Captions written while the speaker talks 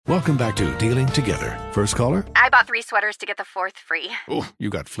Welcome back to Dealing Together. First caller? I bought 3 sweaters to get the 4th free. Oh, you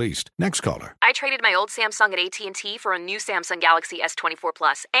got fleeced. Next caller? I traded my old Samsung at AT&T for a new Samsung Galaxy S24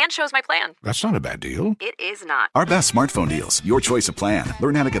 Plus and chose my plan. That's not a bad deal. It is not. Our best smartphone deals. Your choice of plan.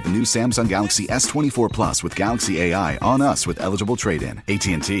 Learn how to get the new Samsung Galaxy S24 Plus with Galaxy AI on us with eligible trade-in.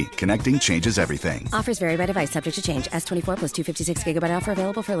 AT&T. Connecting changes everything. Offers vary by device. Subject to change. S24 plus 256 gigabyte offer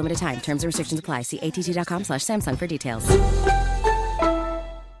available for a limited time. Terms and restrictions apply. See att.com/Samsung for details.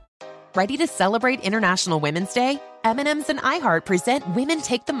 Ready to celebrate International Women's Day? M&M's and iHeart present Women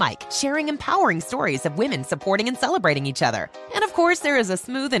Take the Mic, sharing empowering stories of women supporting and celebrating each other. And of course, there is a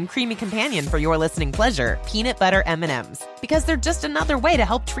smooth and creamy companion for your listening pleasure, peanut butter M&M's. Because they're just another way to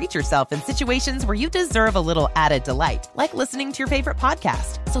help treat yourself in situations where you deserve a little added delight, like listening to your favorite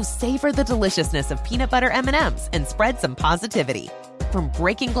podcast. So savor the deliciousness of peanut butter M&M's and spread some positivity. From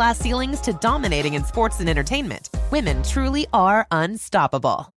breaking glass ceilings to dominating in sports and entertainment, women truly are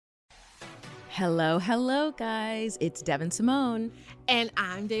unstoppable. Hello, guys. It's Devin Simone. And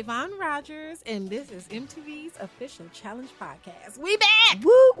I'm Davon Rogers, and this is MTV's official challenge podcast. We back!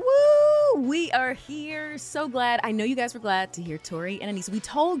 Woo, woo! We are here. So glad. I know you guys were glad to hear Tori and Anise. We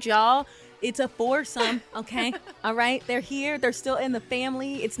told y'all it's a foursome, okay? All right? They're here. They're still in the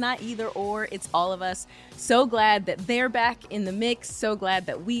family. It's not either or. It's all of us. So glad that they're back in the mix. So glad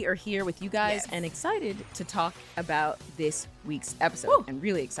that we are here with you guys and excited to talk about this week's episode. Woo. And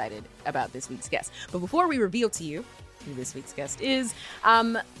really excited about this week's guest. But before we reveal to you who this week's guest is,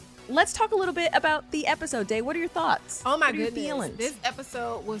 let's talk a little bit about the episode. Day, what are your thoughts? Oh, my what are goodness. Your feelings? This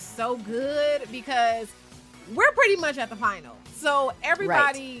episode was so good because we're pretty much at the final. So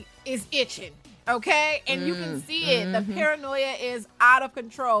everybody is itching, okay? And you can see it. The paranoia is out of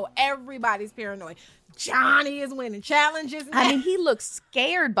control. Everybody's paranoid. Johnny is winning challenges. I mean, he looks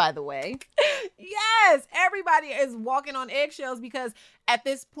scared, by the way. Yes, everybody is walking on eggshells because at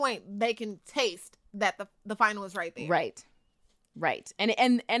this point they can taste that the final is right there. Right.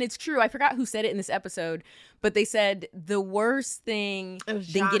 And it's true. I forgot who said it in this episode, but they said the worst thing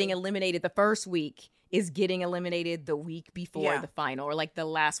than getting eliminated the first week is getting eliminated the week before the final or like the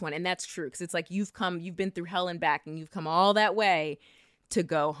last one. And that's true because it's like you've been through hell and back and you've come all that way to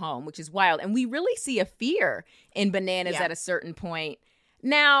go home, which is wild. And we really see a fear in Bananas at a certain point.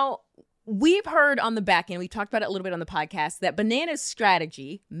 Now, we've heard on the back end, we talked about it a little bit on the podcast, that Bananas'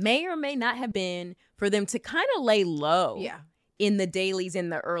 strategy may or may not have been for them to kind of lay low in the dailies in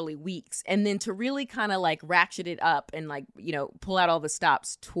the early weeks and then to really kind of like ratchet it up and like, you know, pull out all the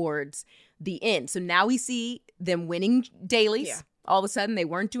stops towards the end. So now we see them winning dailies. Yeah. All of a sudden, they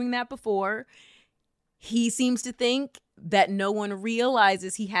weren't doing that before. He seems to think that no one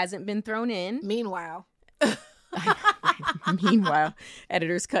realizes he hasn't been thrown in. Meanwhile,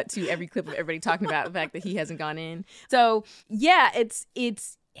 editors cut to every clip of everybody talking about the fact that he hasn't gone in. So yeah, it's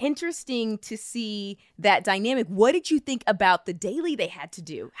interesting to see that dynamic. What did you think about the daily they had to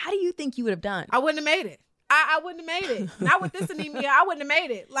do? How do you think you would have done? I wouldn't have made it. I wouldn't have made it. Not with this anemia. I wouldn't have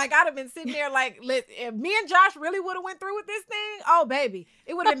made it. Like, I'd have been sitting there like, if me and Josh really would have went through with this thing, oh, baby,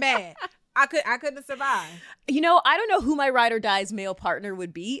 it would have been bad. I couldn't have survived. You know, I don't know who my ride or die's male partner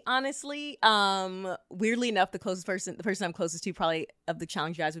would be, honestly. Weirdly enough, the person I'm closest to probably of the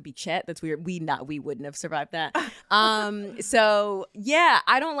challenge guys would be Chet. That's weird. We wouldn't have survived that. So yeah,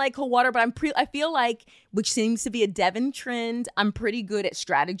 I don't like cold water, but I feel like, which seems to be a Devin trend, I'm pretty good at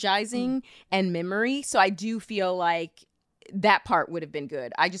strategizing and memory. So I do feel like that part would have been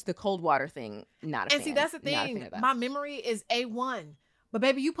good. The cold water thing, not a fan. And see, that's the thing. My memory is A1. But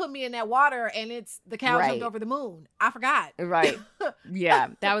baby, you put me in that water and it's the cow jumped over the moon. I forgot. Right. Yeah.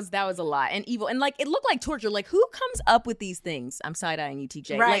 That was a lot. And evil. And like, it looked like torture. Like, who comes up with these things? I'm side-eyeing you,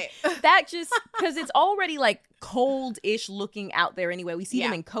 TJ. Right. Like, that just, because it's already like cold-ish looking out there anyway. We see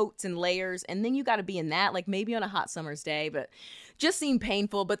them in coats and layers. And then you got to be in that, like maybe on a hot summer's day. But just seemed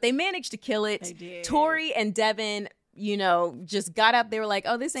painful. But they managed to kill it. They did. Tori and Devin, you know, just got up. They were like,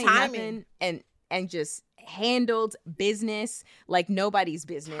 oh, this ain't nothing. And just handled business like nobody's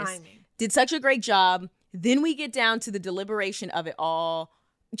business. Timing. Did such a great job. Then we get down to the deliberation of it all.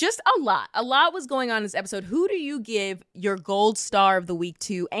 Just a lot was going on in this episode. Who do you give your gold star of the week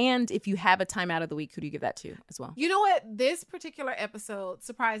to? And if you have a timeout of the week, who do you give that to as well? You know what? This particular episode,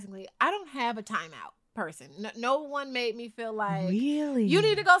 surprisingly, I don't have a timeout person. No one made me feel like, really, you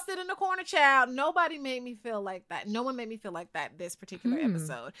need to go sit in the corner, child. Nobody made me feel like that. No one made me feel like that this particular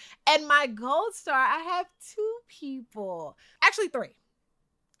episode. And my gold star, I have 2 people. Actually 3.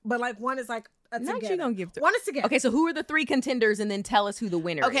 But like one is like a together. Not you gonna give 3. One is together. Okay, so who are the 3 contenders and then tell us who the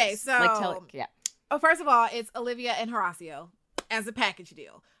winner is. Okay, so first of all, it's Olivia and Horacio as a package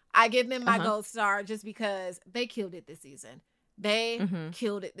deal. I give them my gold star just because they killed it this season. They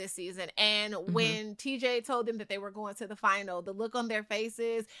killed it this season. And when TJ told them that they were going to the final, the look on their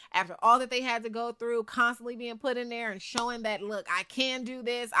faces after all that they had to go through, constantly being put in there and showing that, look, I can do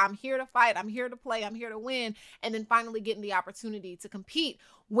this. I'm here to fight. I'm here to play. I'm here to win. And then finally getting the opportunity to compete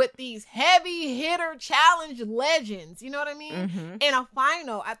with these heavy hitter challenge legends. You know what I mean? In a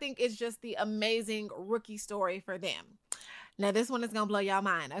final, I think it's just the amazing rookie story for them. Now, this one is going to blow y'all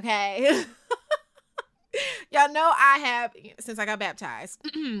mind, okay? Y'all know I have, since I got baptized,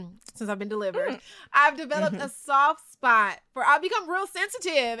 since I've been delivered, I've developed a soft spot for, I've become real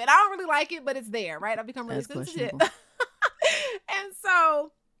sensitive, and I don't really like it, but it's there, right? I've become really sensitive. And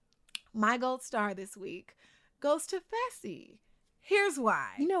so my gold star this week goes to Fessy. Here's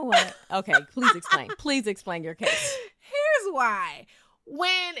why. You know what? Okay, please explain. Please explain your case. Here's why.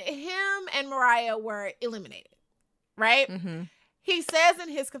 When him and Mariah were eliminated, right? He says in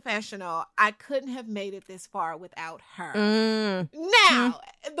his confessional, I couldn't have made it this far without her. Now,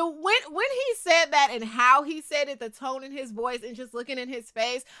 when he said that and how he said it, the tone in his voice and just looking in his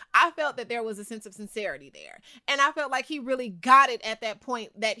face, I felt that there was a sense of sincerity there. And I felt like he really got it at that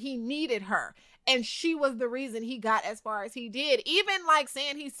point that he needed her. And she was the reason he got as far as he did. Even like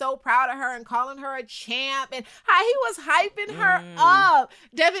saying he's so proud of her and calling her a champ and how he was hyping her up.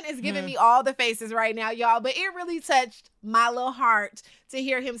 Devin is giving me all the faces right now, y'all. But it really touched my little heart to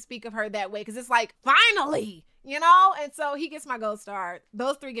hear him speak of her that way. Because it's like, finally, you know? And so he gets my gold star.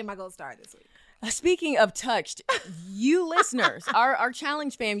 Those three get my gold star this week. Speaking of touched, you listeners, our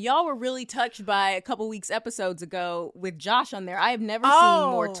challenge fam, y'all were really touched by a couple weeks episodes ago with Josh on there. I have never seen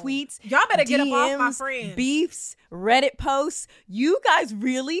more tweets. Y'all better DMs, get up off my friend. Beefs, Reddit posts. You guys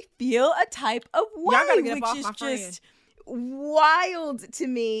really feel a type of way, y'all gotta get up off which my is friend. just wild to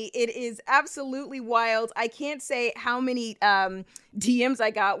me. It is absolutely wild. I can't say how many DMs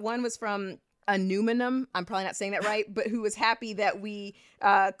I got. One was from Anuminum, I'm probably not saying that right, but who was happy that we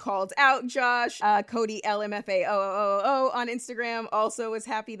called out Josh. Cody LMFAOOO on Instagram also was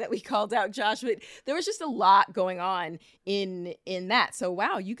happy that we called out Josh. But there was just a lot going on in that. So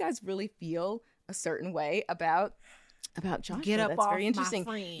wow, you guys really feel a certain way about Josh. Get up That's off very interesting.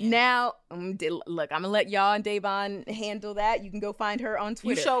 my friend. Now, look, I'm gonna let y'all and Davon handle that. You can go find her on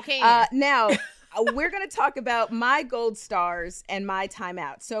Twitter. You sure can. Now. We're going to talk about my gold stars and my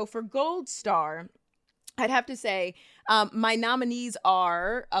timeout. So for gold star, I'd have to say my nominees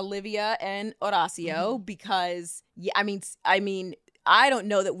are Olivia and Horacio because, yeah, I mean, I don't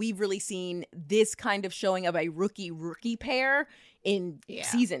know that we've really seen this kind of showing of a rookie pair in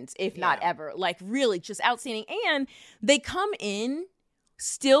seasons, if not ever. Like really just outstanding. And they come in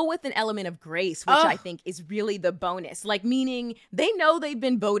still with an element of grace, which I think is really the bonus. Like, meaning they know they've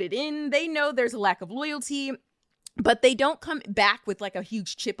been voted in. They know there's a lack of loyalty, but they don't come back with like a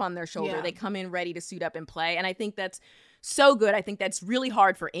huge chip on their shoulder. Yeah. They come in ready to suit up and play. And I think that's so good. I think that's really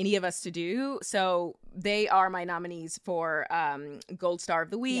hard for any of us to do. So they are my nominees for Gold Star of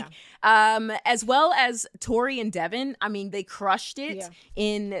the Week. Yeah. As well as Tori and Devin. I mean, they crushed it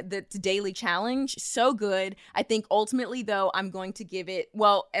in the daily challenge. So good. I think ultimately, though, I'm going to give it,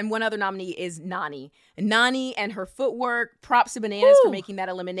 well, and one other nominee is Nani. Nani and her footwork. Props to Bananas for making that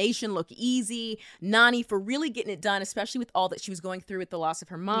elimination look easy. Nani for really getting it done, especially with all that she was going through with the loss of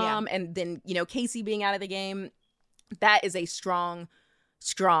her mom. Yeah. And then, you know, Casey being out of the game. That is a strong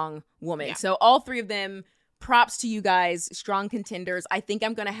woman. Yeah. So all three of them, props to you guys, strong contenders. I think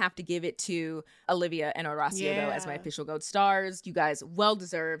I'm going to have to give it to Olivia and Horacio, though, as my official gold stars. You guys,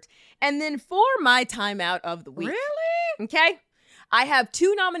 well-deserved. And then for my timeout of the week. Really? Okay. I have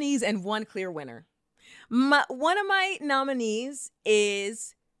 2 nominees and 1 clear winner. One of my nominees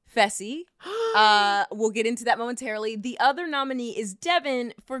is Fessy. We'll get into that momentarily. The other nominee is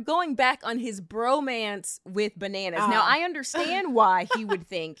Devin for going back on his bromance with Bananas. Now, I understand why he would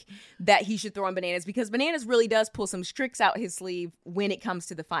think that he should throw in Bananas, because Bananas really does pull some tricks out his sleeve when it comes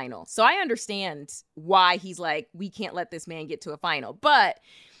to the final. So I understand why he's like, we can't let this man get to a final. But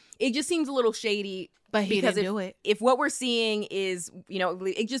it just seems a little shady. But he because didn't do it. If what we're seeing is, you know,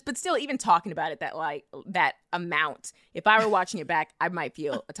 it just, but still, even talking about it, that amount, if I were watching it back, I might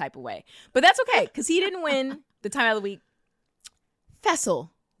feel a type of way. But that's okay, because he didn't win the timeout of the week.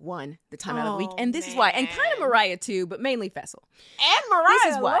 Fessel won the timeout of the week, and this is why, and kind of Mariah too, but mainly Fessel. And Mariah,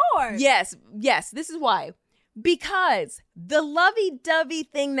 this is why. Lord. Yes, this is why. Because the lovey-dovey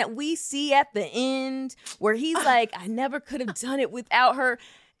thing that we see at the end, where he's like, I never could have done it without her.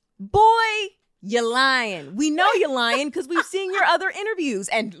 Boy, You're lying. We know you're lying because we've seen your other interviews.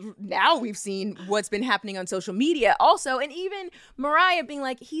 And now we've seen what's been happening on social media also. And even Mariah being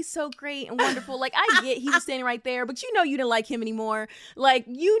like, he's so great and wonderful. Like, I get he was standing right there, but you know you didn't like him anymore. Like,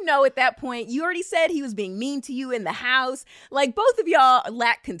 you know at that point, you already said he was being mean to you in the house. Like, both of y'all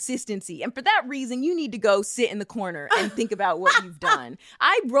lack consistency. And for that reason, you need to go sit in the corner and think about what you've done.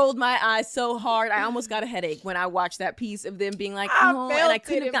 I rolled my eyes so hard, I almost got a headache when I watched that piece of them being like, oh, and I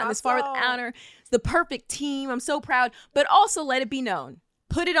couldn't have gotten this far without her. It's the perfect team. I'm so proud. But also let it be known.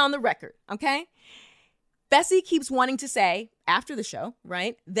 Put it on the record, okay? Bessie keeps wanting to say, after the show,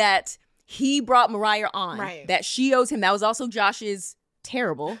 right, that he brought Mariah on. Right. That she owes him. That was also Josh's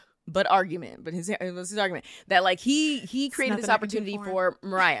terrible argument. But it was his argument. That, like, he created this opportunity for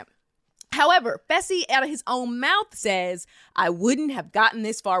Mariah. However, Bessie, out of his own mouth, says, I wouldn't have gotten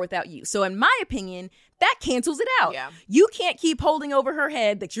this far without you. So in my opinion, that cancels it out. Yeah. You can't keep holding over her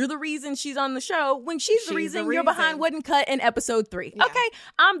head that you're the reason she's on the show when she's the reason you're behind wouldn't cut in episode 3. Yeah.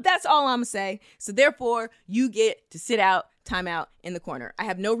 Okay, that's all I'm going to say. So therefore, you get to sit out, time out in the corner. I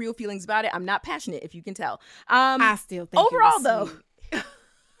have no real feelings about it. I'm not passionate, if you can tell. I still think overall, though,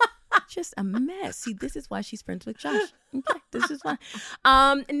 just a mess. See, this is why she's friends with Josh. Okay, this is why.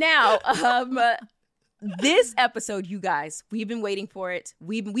 This episode, you guys, we've been waiting for it.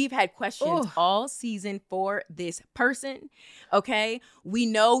 We've had questions all season for this person. Okay, we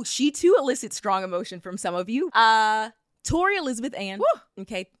know she too elicits strong emotion from some of you. Tori Elizabeth Ann. Woo.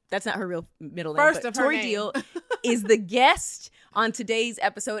 Okay, that's not her real middle name. But Tori Deal is the guest on today's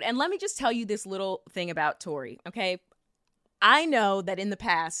episode. And let me just tell you this little thing about Tori. Okay, I know that in the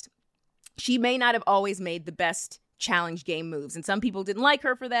past, she may not have always made the best challenge game moves. And some people didn't like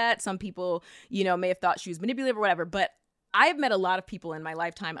her for that. Some people, may have thought she was manipulative or whatever. But I've met a lot of people in my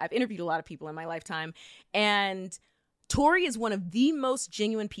lifetime. I've interviewed a lot of people in my lifetime. And Tori is one of the most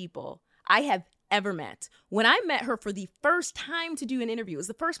genuine people I have ever met. When I met her for the first time to do an interview, it was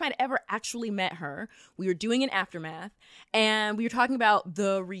the first time I'd ever actually met her. We were doing an aftermath and we were talking about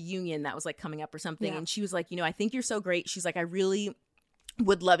the reunion that was like coming up or something. Yeah. And she was like, I think you're so great. She's like, I really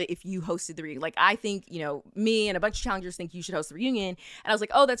would love it if you hosted the reunion. Like, I think, me and a bunch of challengers think you should host the reunion. And I was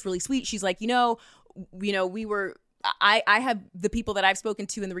like, oh, that's really sweet. She's like, we were... I have the people that I've spoken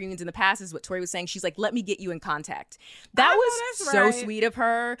to in the reunions in the past is what Tori was saying. She's like, let me get you in contact. That was so sweet of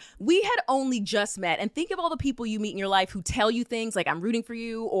her. We had only just met. And think of all the people you meet in your life who tell you things like, I'm rooting for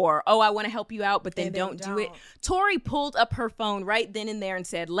you, or, oh, I want to help you out, but then don't do it. Tori pulled up her phone right then and there and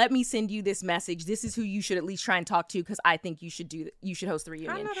said, let me send you this message. This is who you should at least try and talk to because I think you should host the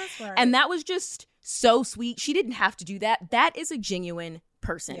reunion. I know that's right. And that was just so sweet. She didn't have to do that. That is a genuine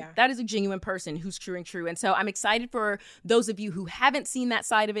person. Yeah. That is a genuine person who's true and true. And so I'm excited for those of you who haven't seen that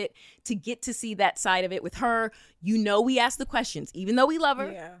side of it to get to see that side of it with her. We ask the questions. Even though we love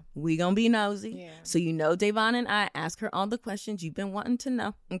her, we gonna be nosy. Yeah. So Davon and I ask her all the questions you've been wanting to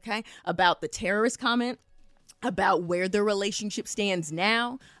know, okay? About the terrorist comment, about where their relationship stands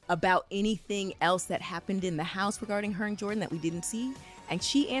now, about anything else that happened in the house regarding her and Jordan that we didn't see. And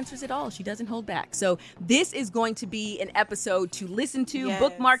she answers it all. She doesn't hold back. So this is going to be an episode to listen to,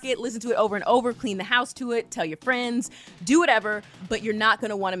 bookmark it, listen to it over and over, clean the house to it, tell your friends, do whatever, but you're not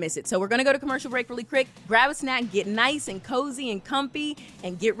going to want to miss it. So we're going to go to commercial break really quick, grab a snack, get nice and cozy and comfy,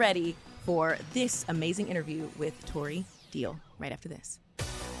 and get ready for this amazing interview with Tori Deal right after this.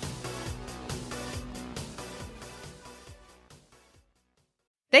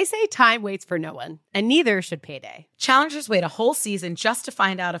 They say time waits for no one, and neither should payday. Challengers wait a whole season just to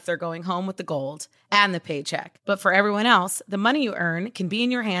find out if they're going home with the gold and the paycheck. But for everyone else, the money you earn can be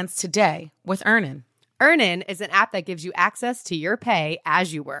in your hands today with Earnin. Earnin is an app that gives you access to your pay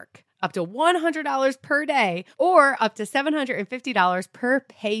as you work. Up to $100 per day or up to $750 per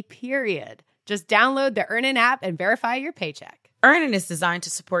pay period. Just download the Earnin app and verify your paycheck. Earnin is designed to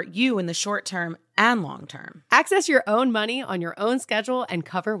support you in the short term and long term. Access your own money on your own schedule and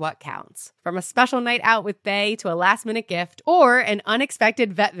cover what counts. From a special night out with Bae to a last-minute gift or an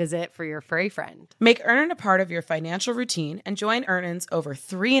unexpected vet visit for your furry friend. Make Earnin a part of your financial routine and join Earnin's over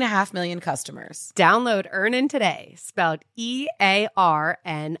 3.5 million customers. Download Earnin today, spelled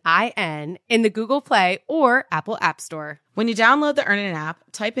EARNIN, in the Google Play or Apple App Store. When you download the Earnin app,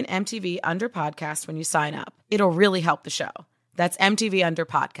 type in MTV under podcast when you sign up. It'll really help the show. That's MTV under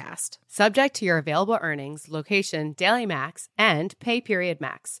podcast. Subject to your available earnings, location, daily max, and pay period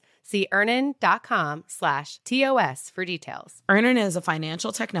max. See earnin.com/TOS for details. Earnin is a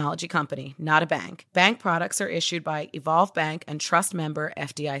financial technology company, not a bank. Bank products are issued by Evolve Bank and trust member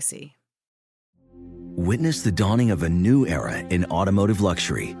FDIC. Witness the dawning of a new era in automotive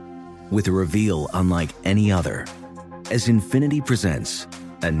luxury with a reveal unlike any other as Infiniti presents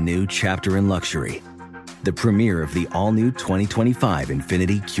a new chapter in luxury. The premiere of the all-new 2025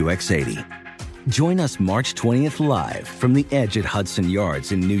 Infiniti QX80. Join us March 20th live from the Edge at Hudson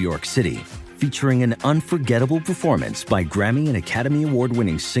Yards in New York City, featuring an unforgettable performance by Grammy and Academy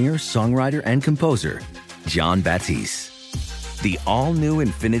Award-winning singer, songwriter, and composer, Jon Batiste. The all-new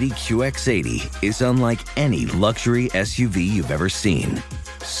Infiniti QX80 is unlike any luxury SUV you've ever seen.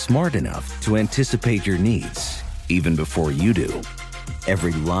 Smart enough to anticipate your needs, even before you do.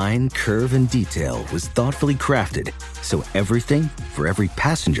 Every line, curve, and detail was thoughtfully crafted, so everything for every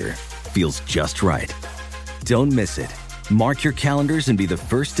passenger feels just right. Don't miss it. Mark your calendars and be the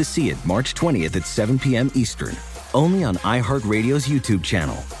first to see it March 20th at 7 p.m. Eastern, only on iHeartRadio's YouTube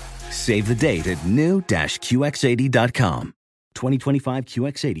channel. Save the date at new-QX80.com. 2025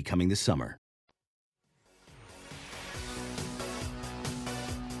 QX80 coming this summer.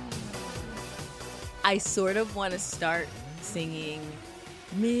 I sort of want to start singing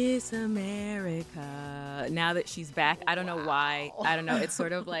Miss America now that she's back. I don't know why. I don't know. It's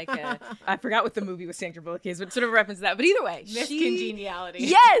sort of like I forgot what the movie with Sandra Bullock is, but sort of a reference to that. But either way, Miss Congeniality.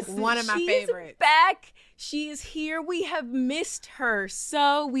 Yes, one of my favorites. Back. She is here. We have missed her,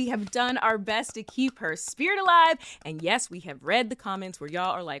 so we have done our best to keep her spirit alive. And yes, we have read the comments where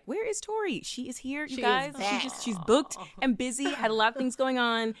y'all are like, "Where is Tori?" She is here, you guys. She's booked and busy. Had a lot of things going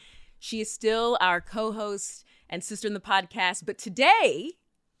on. She is still our co-host and sister in the podcast, but today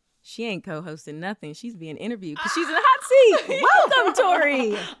she ain't co-hosting nothing. She's being interviewed because she's in the hot seat. Welcome,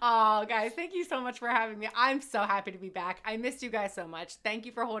 Tori. Oh, guys, thank you so much for having me. I'm so happy to be back. I missed you guys so much. Thank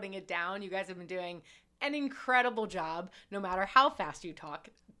you for holding it down. You guys have been doing an incredible job, no matter how fast you talk.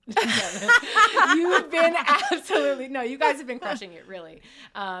 You've been you guys have been crushing it, really.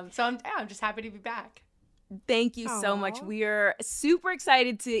 So I'm just happy to be back. Thank you so much. We are super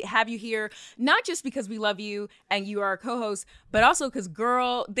excited to have you here, not just because we love you and you are our co-host, but also because,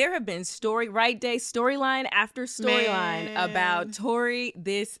 girl, there have been storyline after storyline about Tori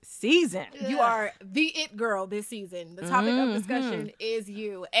this season. You are the it girl this season. The topic of discussion is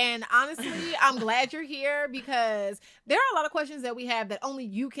you. And honestly, I'm glad you're here because there are a lot of questions that we have that only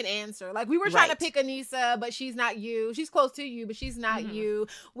you can answer. Like, we were trying to pick Anissa, but she's not you. She's close to you, but she's not you.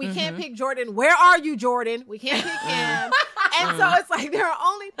 We can't pick Jordan. Where are you, Jordan? We can't pick him. And so it's like there are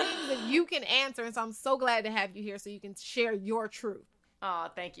only things that you can answer. And so I'm so glad to have you here so you can share your truth. Oh,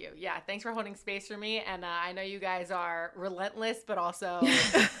 thank you. Yeah, thanks for holding space for me. And I know you guys are relentless, but also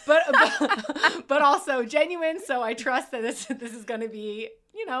but also genuine. So I trust that this is going to be,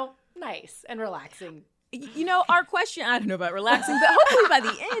 nice and relaxing. Our question, I don't know about relaxing, but hopefully by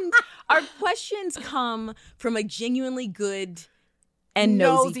the end, our questions come from a genuinely good and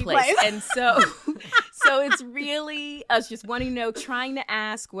nosy place. And so it's really us just wanting to know, trying to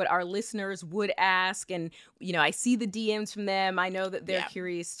ask what our listeners would ask. And, I see the DMs from them. I know that they're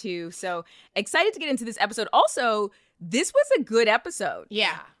curious too. So excited to get into this episode. Also, this was a good episode.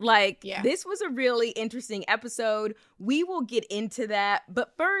 Yeah. This was a really interesting episode. We will get into that.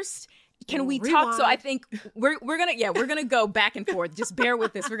 But first, can we talk? So I think we're gonna go back and forth. Just bear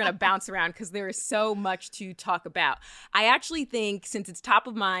with us. We're gonna bounce around because there is so much to talk about. I actually think, since it's top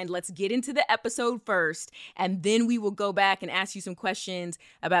of mind, let's get into the episode first, and then we will go back and ask you some questions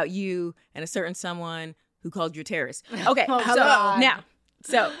about you and a certain someone who called you a terrorist. Okay, oh, not that.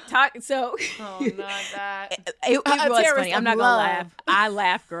 It was funny. I'm not gonna laugh. I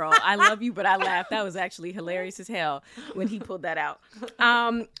laughed, girl. I love you, but I laughed. That was actually hilarious as hell when he pulled that out.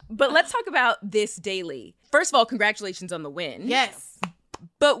 But let's talk about this daily. First of all, congratulations on the win. Yes.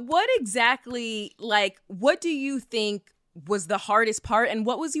 But what exactly, what do you think was the hardest part, and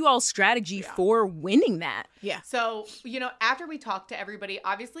what was you all's strategy for winning that? Yeah. So, after we talked to everybody,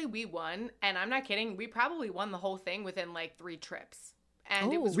 obviously we won, and I'm not kidding, we probably won the whole thing within 3 trips.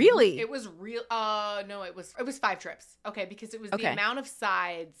 And it was really? It was real. No, it was 5 trips. Okay, because it was the amount of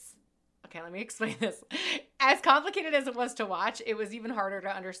sides. Okay, let me explain this. As complicated as it was to watch, it was even harder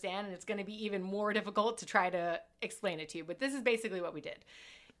to understand, and it's going to be even more difficult to try to explain it to you. But this is basically what we did.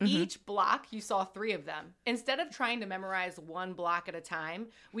 Each block, you saw 3 of them. Instead of trying to memorize one block at a time,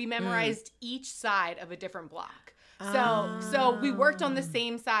 we memorized each side of a different block. So we worked on the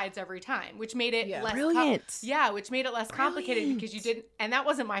same sides every time, which made it less brilliant. Which made it less complicated because you didn't, and that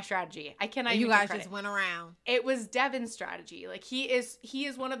wasn't my strategy. I cannot. You guys just went around. It was Devin's strategy. He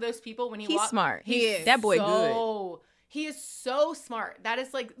is one of those people when he's smart. He is that boy good. He is so smart. That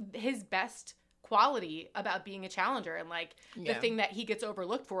is his best quality about being a challenger, and the thing that he gets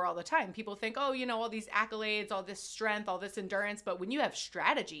overlooked for all the time. People think, all these accolades, all this strength, all this endurance, but when you have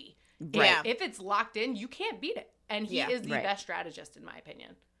strategy, if it's locked in, you can't beat it. And he is the best strategist, in my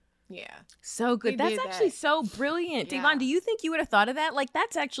opinion. Yeah. So good. That's actually so brilliant. Yeah. Devon, do you think you would have thought of that? Like,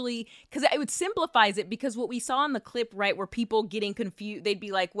 that's actually, because it simplifies it, because what we saw in the clip, right, where people getting confused, they'd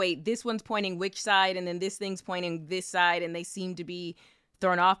be like, wait, this one's pointing which side, and then this thing's pointing this side, and they seem to be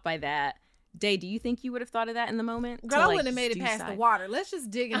thrown off by that. Day, do you think you would have thought of that in the moment? Girl, I wouldn't have made it past the water. Let's just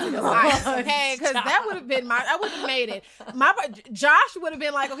dig into the ice, okay? Because that would have been I would have made it. Josh would have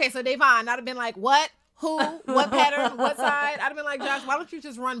been like, okay, so Devon, I'd have been like, what? Who? What pattern? What side? I'd have been like, Josh, why don't you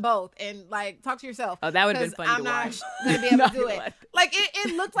just run both and like talk to yourself? Oh, that would have been funny to watch. I'm not gonna be able to do it. Like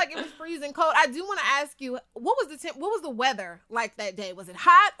it looked like it was freezing cold. I do want to ask you, what was the weather like that day? Was it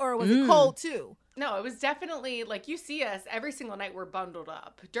hot or was it cold too? No, it was definitely like you see us every single night. We're bundled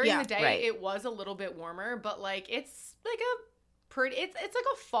up. During the day, it was a little bit warmer, but like it's like it's like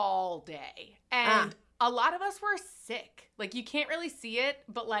a fall day, and a lot of us were sick. Like you can't really see it,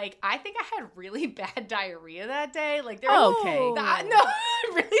 but like I think I had really bad diarrhea that day. Like there was okay. No,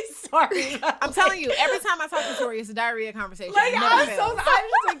 I'm really sorry. I'm telling you, every time I talk to Tori, it's a diarrhea conversation. Like I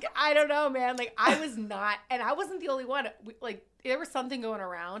was like, I don't know, man. Like I was not, and I wasn't the only one. Like there was something going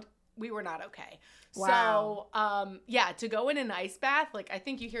around. We were not okay. Wow. So, to go in an ice bath, like I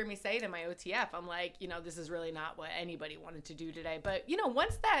think you hear me say it in my OTF, I'm like, this is really not what anybody wanted to do today. But,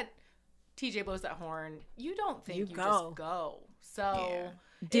 once that TJ blows that horn, you don't think you just go. So.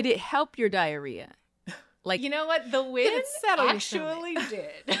 Did it help your diarrhea? Like, you know what? The wind actually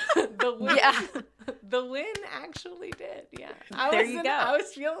did. The wind actually did. Yeah. I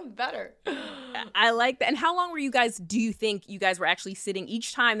was feeling better. I like that. And how long do you think you guys were actually sitting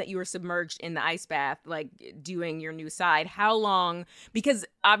each time that you were submerged in the ice bath, like doing your new side? How long? Because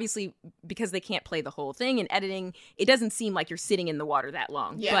obviously, because they can't play the whole thing in editing, it doesn't seem like you're sitting in the water that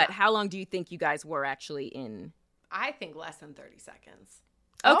long. Yeah. But how long do you think you guys were actually in? I think less than 30 seconds.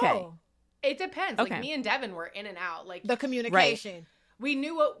 Okay. Oh. It depends. Okay. Like me and Devin were in and out. Like the communication. Right. We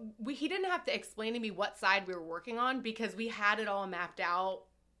knew he didn't have to explain to me what side we were working on because we had it all mapped out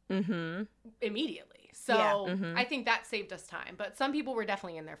immediately. So I think that saved us time. But some people were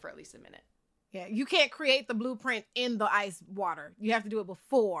definitely in there for at least a minute. Yeah, you can't create the blueprint in the ice water. You have to do it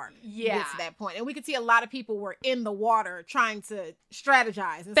before it gets to that point. And we could see a lot of people were in the water trying to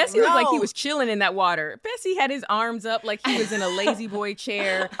strategize. Bessie looked like he was chilling in that water. Bessie had his arms up like he was in a lazy boy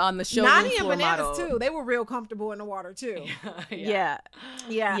chair on the showroom Nani floor and Bananas, model. too. They were real comfortable in the water, too. Yeah.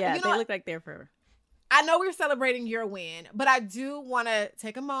 They look like they're forever. I know we're celebrating your win, but I do want to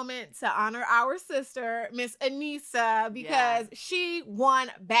take a moment to honor our sister, Miss Anissa, because she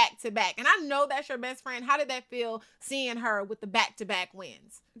won back-to-back. And I know that's your best friend. How did that feel seeing her with the back-to-back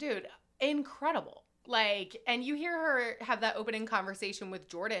wins? Dude, incredible. Like, and you hear her have that opening conversation with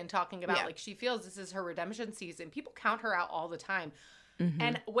Jordan talking about, like, she feels this is her redemption season. People count her out all the time.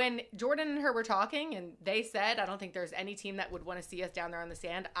 And when Jordan and her were talking and they said, I don't think there's any team that would want to see us down there on the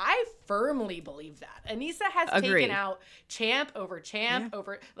sand, I firmly believe that. Anissa has taken out champ over,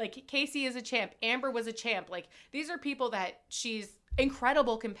 like Casey is a champ. Amber was a champ. Like these are people that she's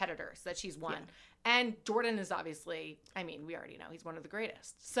incredible competitors that she's won. Yeah. And Jordan is obviously, I mean, we already know he's one of the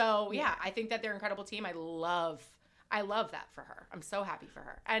greatest. So I think that they're an incredible team. I love that for her. I'm so happy for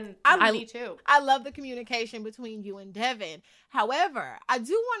her. And me too. I love the communication between you and Devin. However, I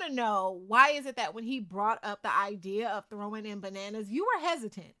do want to know, why is it that when he brought up the idea of throwing in Bananas, you were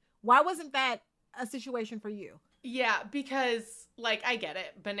hesitant? Why wasn't that a situation for you? Yeah, because like, I get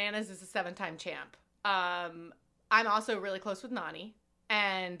it. Bananas is a 7-time champ. I'm also really close with Nani.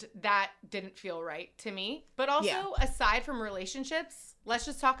 And that didn't feel right to me. But also, aside from relationships, let's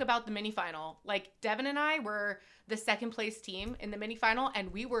just talk about the mini final. Like, Devin and I were the second place team in the mini final,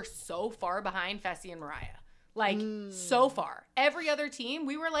 and we were so far behind Fessy and Mariah. Like, so far. Every other team,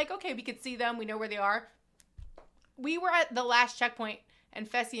 we were like, okay, we could see them. We know where they are. We were at the last checkpoint, and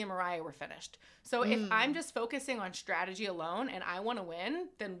Fessy and Mariah were finished. So if I'm just focusing on strategy alone and I want to win,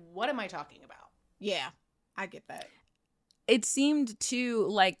 then what am I talking about? Yeah, I get that. It seemed to,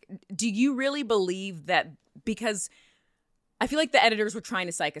 like, do you really believe that, because I feel like the editors were trying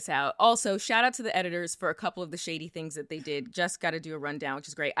to psych us out. Also, shout out to the editors for a couple of the shady things that they did. Just got to do a rundown, which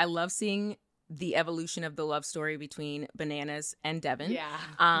is great. I love seeing the evolution of the love story between Bananas and Devin.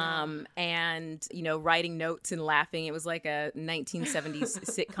 And, writing notes and laughing. It was like a 1970s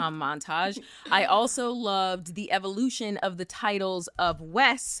sitcom montage. I also loved the evolution of the titles of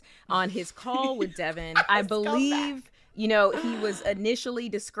Wes on his call with Devin. I believe... he was initially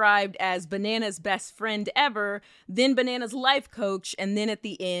described as Banana's best friend ever, then Banana's life coach, and then at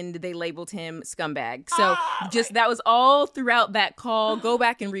the end, they labeled him scumbag. So that was all throughout that call. Go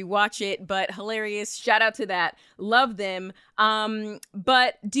back and rewatch it, but hilarious. Shout out to that. Love them.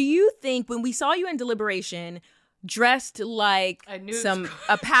 But do you think, when we saw you in deliberation, dressed like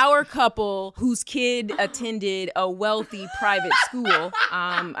a power couple whose kid attended a wealthy private school.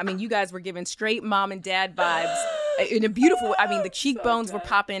 I mean, you guys were giving straight mom and dad vibes in a beautiful, I mean, the cheekbones were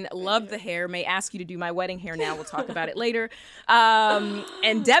popping. Loved the hair. May ask you to do my wedding hair now. We'll talk about it later.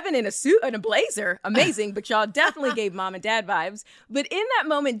 And Devin in a suit and a blazer. Amazing. But y'all definitely gave mom and dad vibes. But in that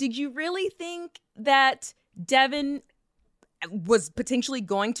moment, did you really think that Devin was potentially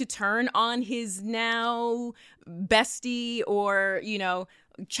going to turn on his now bestie or, you know,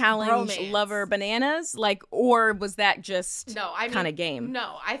 challenge lover Bananas? Like, or was that just kind of game?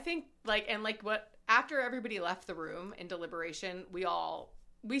 No, I think after everybody left the room in deliberation,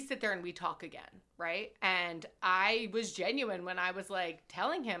 we sit there and we talk again, right? And I was genuine when I was like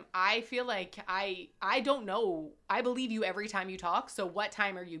telling him, I feel like I don't know. I believe you every time you talk. So what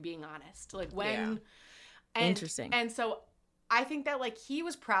time are you being honest? Like when? Yeah. Interesting. And so I think that like he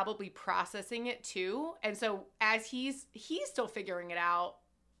was probably processing it too. And so as he's still figuring it out,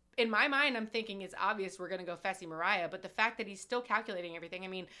 in my mind, I'm thinking it's obvious we're going to go Fessy Mariah, but the fact that he's still calculating everything, I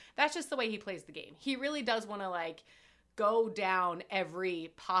mean, that's just the way he plays the game. He really does want to like go down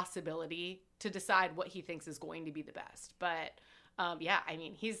every possibility to decide what he thinks is going to be the best. But yeah, I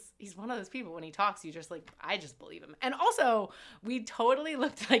mean, he's one of those people when he talks, you just like, I just believe him. And also, we totally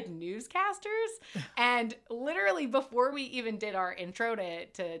looked like newscasters. And literally before we even did our intro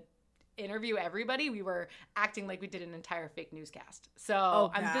to interview everybody, we were acting like we did an entire fake newscast. So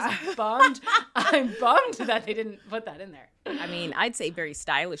I'm just bummed. I'm bummed that they didn't put that in there. I mean, I'd say very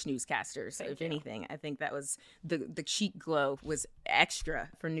stylish newscasters, if anything. I think that was the cheek glow was extra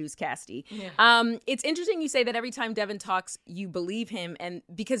for newscasty. Yeah. It's interesting you say that every time Devin talks, you believe him, and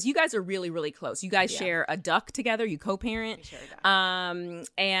because you guys are really, really close. You guys share a duck together. You co-parent. We share a duck.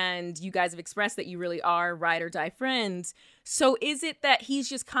 And you guys have expressed that you really are ride or die friends. So is it that he's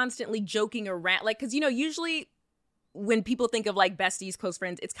just constantly joking around? Like, because, you know, usually when people think of like besties, close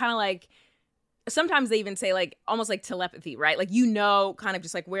friends, it's kind of like, sometimes they even say like almost like telepathy, right? Like, you know, kind of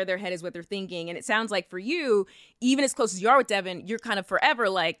just like where their head is, what they're thinking. And it sounds like for you, even as close as you are with Devin, you're kind of forever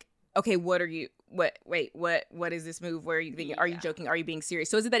like, okay, what is this move? Where are you thinking? Are you joking? Are you being serious?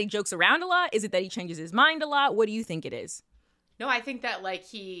 So is it that he jokes around a lot? Is it that he changes his mind a lot? What do you think it is? No, I think that like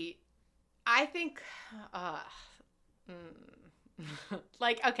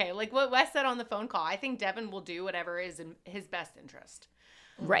like, okay, like what Wes said on the phone call, I think Devin will do whatever is in his best interest.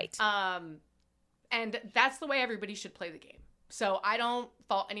 Right. And that's the way everybody should play the game. So I don't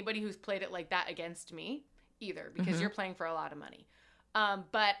fault anybody who's played it like that against me either, because you're playing for a lot of money.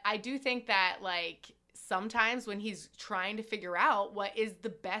 But I do think that like sometimes when he's trying to figure out what is the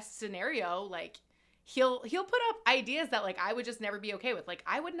best scenario, like he'll put up ideas that like I would just never be okay with. Like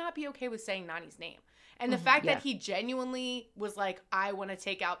I would not be okay with saying Nani's name. And the fact that he genuinely was like, I want to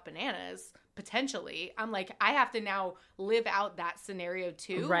take out Bananas, potentially, I'm like, I have to now live out that scenario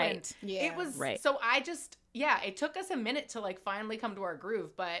too. Right. And it was, so I just, it took us a minute to like finally come to our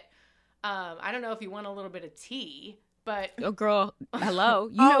groove. But I don't know if you want a little bit of tea, but. Oh, girl, hello.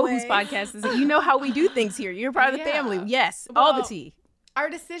 You know whose podcast is it. You know how we do things here. You're part of the family. Yes, all the tea. Our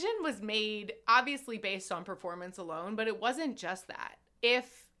decision was made obviously based on performance alone, but it wasn't just that.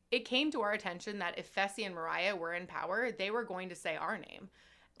 If it came to our attention that if Fessy and Mariah were in power, they were going to say our name.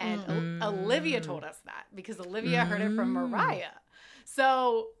 And Olivia told us that because Olivia heard it from Mariah.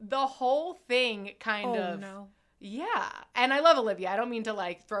 So the whole thing kind of... No. Yeah. And I love Olivia. I don't mean to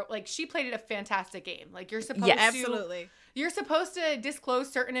like throw... Like, she played it a fantastic game. Like, you're supposed to... Absolutely. You're supposed to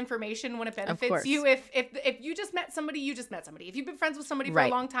disclose certain information when it benefits you. If you just met somebody, you just met somebody. If you've been friends with somebody for a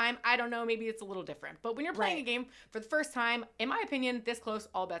long time, I don't know, maybe it's a little different. But when you're playing a game for the first time, in my opinion, this close,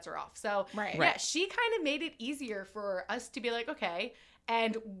 all bets are off. So yeah, she kind of made it easier for us to be like, okay.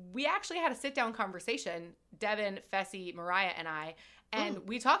 And we actually had a sit-down conversation, Devin, Fessy, Mariah, and I. And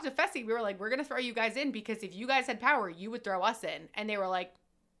we talked to Fessy. We were like, we're going to throw you guys in because if you guys had power, you would throw us in. And they were like,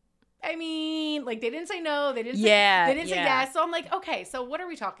 I mean, like, they didn't say no. They didn't say yes. So I'm like, okay, so what are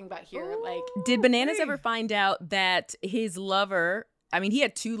we talking about here? Like, did Bananas ever find out that his lover, I mean, he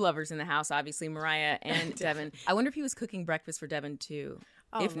had two lovers in the house, obviously, Mariah and Devin. I wonder if he was cooking breakfast for Devin, too.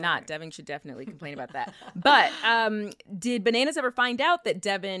 If not, Devin should definitely complain about that. But did Bananas ever find out that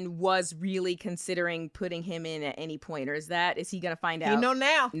Devin was really considering putting him in at any point? Or is he going to find out? You know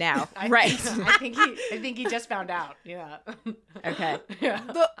now. Now. Right. I think he just found out. Yeah. Okay. Yeah.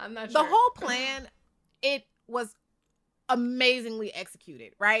 I'm not sure. The whole plan, it was amazingly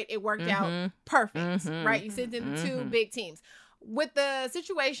executed, right? It worked out perfect, right? You sent in two big teams. With the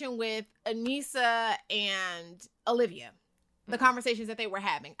situation with Anissa and Olivia, the conversations that they were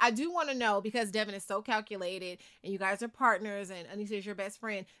having, I do want to know, because Devin is so calculated and you guys are partners and Anissa is your best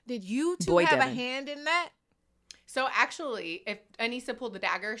friend, did you two have a hand in that? So actually, if Aneesa pulled the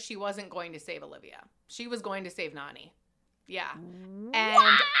dagger, she wasn't going to save Olivia. She was going to save Nany. Yeah.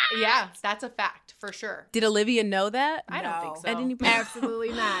 And yeah, that's a fact for sure. Did Olivia know that? I don't think so. At any point?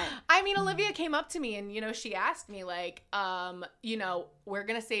 Absolutely not. I mean, Olivia came up to me and, you know, she asked me like, you know, we're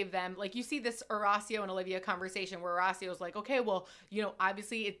going to save them. Like you see this Horacio and Olivia conversation where Horacio's like, okay, well, you know,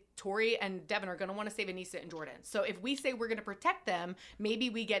 obviously Tori and Devin are going to want to save Aneesa and Jordan. So if we say we're going to protect them, maybe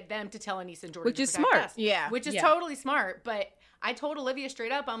we get them to tell Aneesa and Jordan Which to is protect smart. us. Yeah. Which is totally smart. But I told Olivia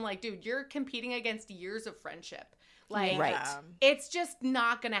straight up, I'm like, dude, you're competing against years of friendship. Like, it's just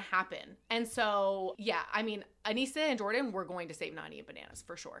not going to happen. And so, yeah, I mean, Aneesa and Jordan were going to save Nany and Bananas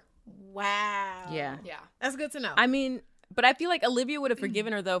for sure. Wow. Yeah. Yeah. That's good to know. I mean, but I feel like Olivia would have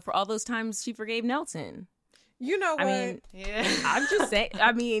forgiven her, though, for all those times she forgave Nelson. You know what? I mean, I'm just saying.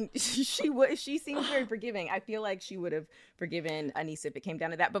 I mean, she seems very forgiving. I feel like she would have forgiven Aneesa if it came down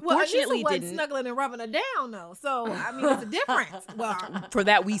to that. But fortunately, Aneesa wasn't didn't. Snuggling and rubbing her down though. So I mean, it's a difference. Well, For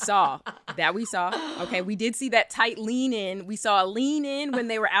that we saw. Okay, we did see that tight lean in. We saw a lean in when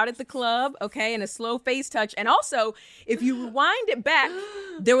they were out at the club. Okay, and a slow face touch. And also, if you rewind it back,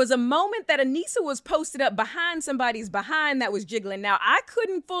 there was a moment that Aneesa was posted up behind somebody's behind that was jiggling. Now I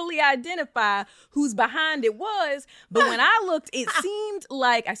couldn't fully identify whose behind it was, but when I looked, it seemed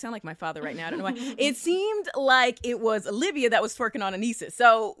like I sound like my father right now. I don't know why. It seemed like it was Olivia that was twerking on Aneesa.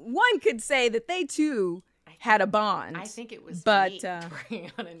 So one could say that they too had a bond. I think it was but, me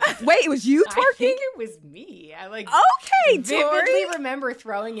twerking on Aneesa. Wait, it was you twerking? I think it was me. I like okay, vividly Tori. remember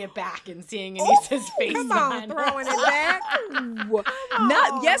throwing it back and seeing Aneesa's face. come on, throwing it back.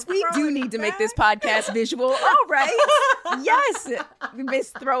 Yes, we do need to make this podcast visual. All right. Yes.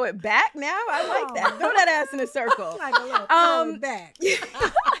 Miss Throw It Back now. I like that. Throw that ass in a circle. Like a little throw it back.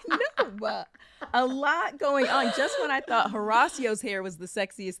 No. A lot going on. Just when I thought Horacio's hair was the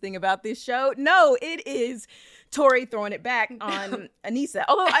sexiest thing about this show, no, it is Tori throwing it back on Aneesa.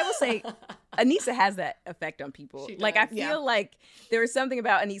 Although I will say, Aneesa has that effect on people. Like, I feel like there is something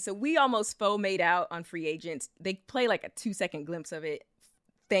about Aneesa. We almost faux made out on Free Agents. They play like a 2-second glimpse of it,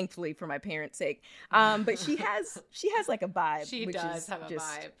 thankfully for my parents' sake. But she has like a vibe. She which does is have a just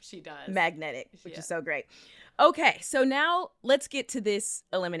vibe. She does. magnetic, which is so great. Okay, so now let's get to this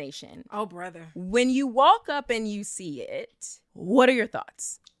elimination. Oh, brother. When you walk up and you see it, what are your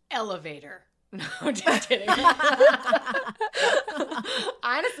thoughts? Elevator. No, just kidding.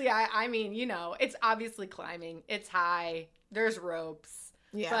 Honestly, I mean, you know, it's obviously climbing. It's high. There's ropes.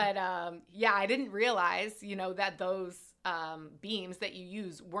 Yeah. But yeah, I didn't realize, you know, that those beams that you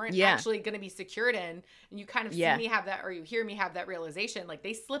use weren't actually going to be secured in. And you kind of see me have that, or you hear me have that realization. Like,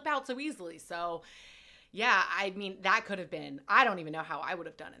 they slip out so easily. So yeah, I mean, that could have been, I don't even know how I would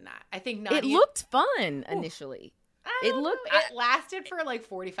have done in that. I think it looked fun initially. It lasted for like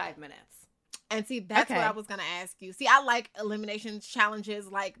 45 minutes. And see, that's what I was going to ask you. See, I like elimination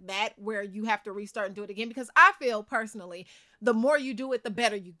challenges like that where you have to restart and do it again, because I feel personally, the more you do it, the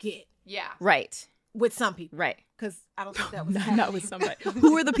better you get. Yeah. Right. With some people. Right. Because I don't think that was not with somebody.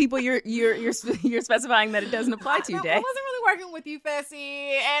 Who are the people you're specifying that it doesn't apply to, Day? I wasn't really working with you,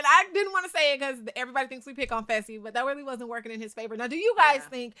 Fessy, and I didn't want to say it because everybody thinks we pick on Fessy, but that really wasn't working in his favor. Now, do you guys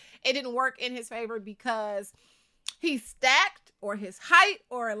think it didn't work in his favor because he's stacked, or his height,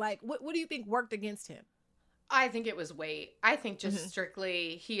 or like what do you think worked against him? I think it was weight. I think just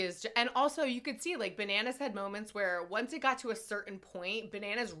strictly he is, and also you could see like Bananas had moments where once it got to a certain point,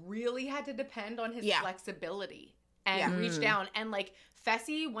 Bananas really had to depend on his flexibility and reach down. And like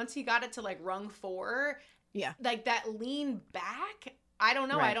Fessy, once he got it to like rung 4, like that lean back, I don't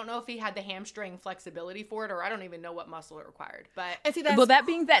know. Right. I don't know if he had the hamstring flexibility for it, or I don't even know what muscle it required. But and see, that's well, that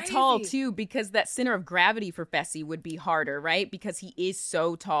being that tall too, because that center of gravity for Fessy would be harder, right? Because he is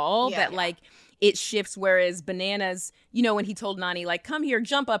so tall that like it shifts. Whereas Bananas, you know, when he told Nany like, "Come here,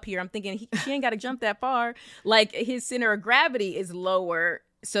 jump up here," I'm thinking she ain't got to jump that far. Like his center of gravity is lower.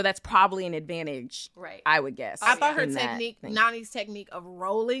 So that's probably an advantage, right? I would guess. I thought her technique, Nany's technique of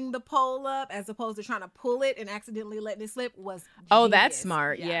rolling the pole up as opposed to trying to pull it and accidentally letting it slip was genius. Oh, that's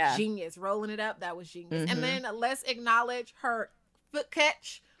smart, yeah. Genius. Rolling it up, that was genius. And then let's acknowledge her foot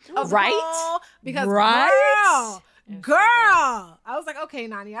catch of right? Paul, because girl, I was like, okay,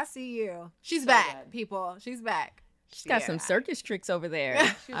 Nany, I see you. She's back, people. She's back. She's got some circus tricks over there.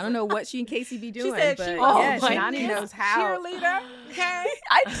 I don't know what she and Casey be doing, said but Nany knows how. Cheerleader, okay?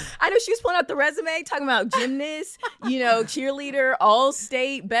 I know she was pulling out the resume, talking about gymnast, you know, cheerleader,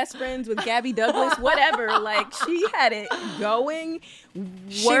 all-state, best friends with Gabby Douglas, whatever. Like, she had it going.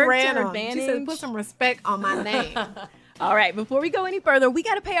 She ran her advantage. She said, put some respect on my name. All right, before we go any further, we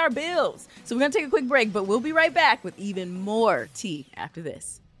got to pay our bills. So we're going to take a quick break, but we'll be right back with even more tea after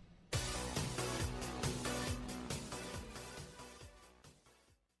this.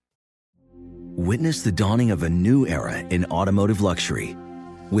 Witness the dawning of a new era in automotive luxury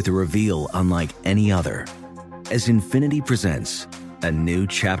with a reveal unlike any other as Infiniti presents a new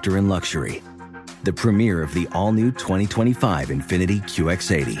chapter in luxury, the premiere of the all-new 2025 Infiniti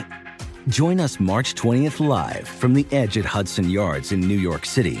QX80. Join us March 20th live from the Edge at Hudson Yards in New York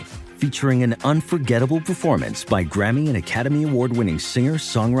City, featuring an unforgettable performance by Grammy and Academy Award-winning singer,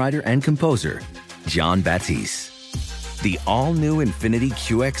 songwriter, and composer, Jon Batiste. The all-new Infiniti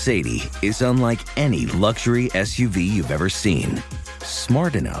QX80 is unlike any luxury SUV you've ever seen.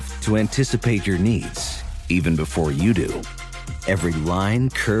 Smart enough to anticipate your needs, even before you do. Every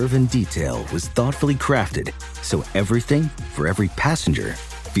line, curve, and detail was thoughtfully crafted so everything for every passenger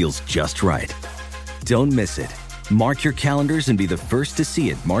feels just right. Don't miss it. Mark your calendars and be the first to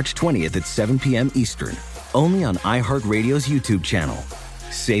see it March 20th at 7 p.m. Eastern, only on iHeartRadio's YouTube channel.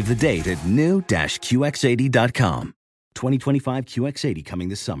 Save the date at new-QX80.com. 2025 QX80 coming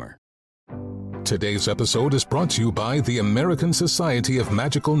this summer. Today's episode is brought to you by the American Society of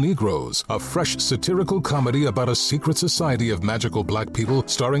Magical Negroes, a fresh satirical comedy about a secret society of magical black people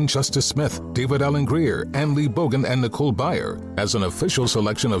starring Justice Smith, David Allen Greer, Ann Lee Bogan, and Nicole Byer. As an official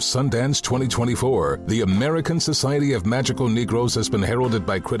selection of Sundance 2024, the American Society of Magical Negroes has been heralded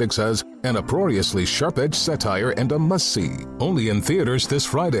by critics as an uproariously sharp-edged satire and a must-see. Only in theaters this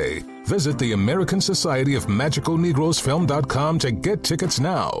Friday. Visit the American Society of Magical Negroes Film.com to get tickets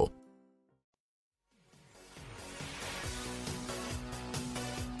now.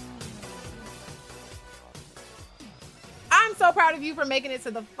 I'm so proud of you for making it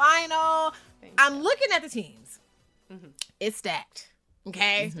to the final. I'm looking at the teams. Mm-hmm. It's stacked.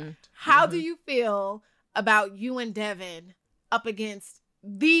 Okay. Mm-hmm. How do you feel about you and Devin up against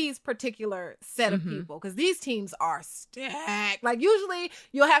these particular set of people? Because these teams are stacked. Like, usually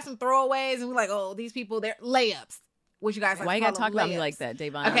you'll have some throwaways and we're like, oh, these people, they're layups. What you guys like? Why you gotta talk about me like that,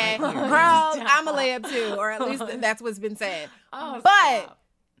 Davon? Okay. Girl, I'm a layup too. Or at least that's what's been said. But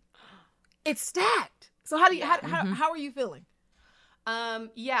it's stacked. So how are you feeling?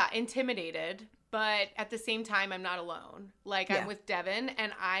 Yeah, intimidated, but at the same time, I'm not alone. Like, I'm with Devin,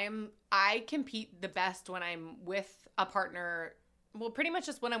 and I compete the best when I'm with a partner. Well, pretty much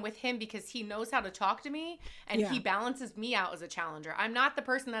just when I'm with him, because he knows how to talk to me and he balances me out as a challenger. I'm not the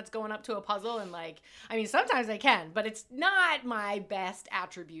person that's going up to a puzzle and sometimes I can, but it's not my best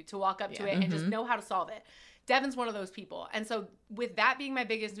attribute to walk up to it and just know how to solve it. Devin's one of those people. And so with that being my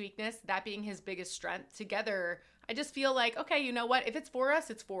biggest weakness, that being his biggest strength, together, I just feel like, okay, you know what? If it's for us,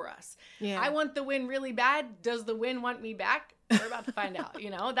 it's for us. Yeah. I want the win really bad. Does the win want me back? We're about to find out,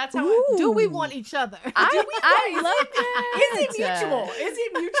 That's how do we want each other? I love that. Is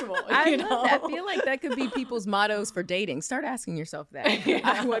it mutual? I love that. I feel like that could be people's mottos for dating. Start asking yourself that.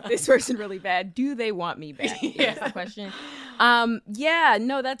 I want this person really bad. Do they want me back? That's the question.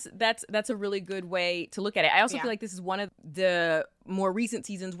 That's a really good way to look at it. I also feel like this is one of the more recent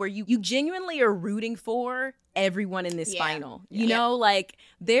seasons where you genuinely are rooting for everyone in this final. You know, like,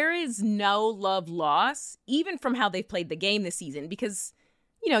 there is no love lost, even from how they've played the game this season, because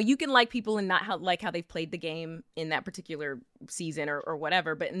you can like people and not like how they've played the game in that particular season or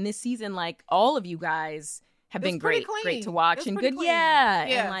whatever, but in this season, like, all of you guys have been great to watch and good clean.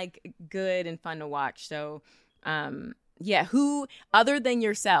 And like good and fun to watch. So who other than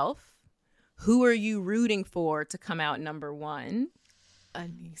yourself, who are you rooting for to come out number one?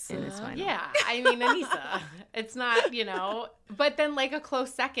 Anissa. In this final? Yeah, I mean, Anissa. It's not, but then like a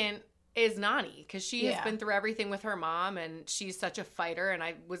close second is Nani, because she has been through everything with her mom, and she's such a fighter, and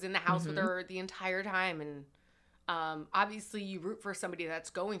I was in the house with her the entire time, and obviously you root for somebody that's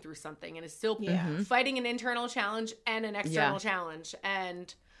going through something and is still fighting an internal challenge and an external challenge,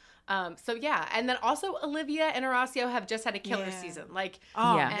 and and then also Olivia and Horacio have just had a killer season, like,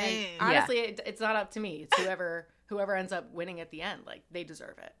 and honestly it's not up to me, it's whoever ends up winning at the end, like, they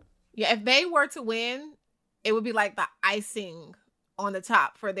deserve it. Yeah, if they were to win, it would be like the icing on the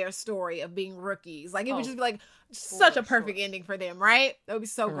top for their story of being rookies. Like, it would just be like such a perfect ending for them, right? That would be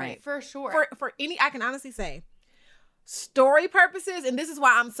so great. For sure. For any, I can honestly say, story purposes, and this is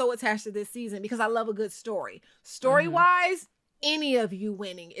why I'm so attached to this season, because I love a good story. Story-wise, any of you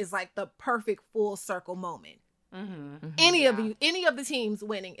winning is like the perfect full circle moment. Any of the teams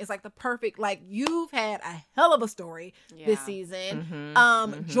winning is like the perfect, like, you've had a hell of a story this season.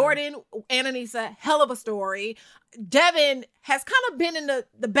 Jordan and Anissa, hell of a story. Devin has kind of been in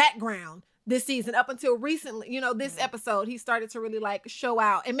the background this season up until recently. This episode, he started to really like show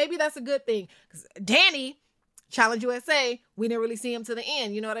out, and maybe that's a good thing, because Danny Challenge USA, we didn't really see him to the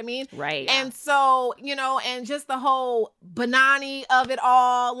end. You know what I mean? Right. And so, and just the whole Banani of it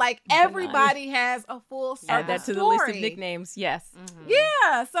all, like everybody has a full circle Add that to story. the list of nicknames. Yes. Mm-hmm.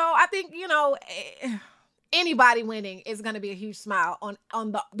 Yeah. So I think, anybody winning is going to be a huge smile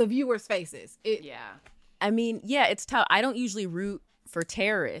on the viewers' faces. I mean, yeah, it's tough. I don't usually root for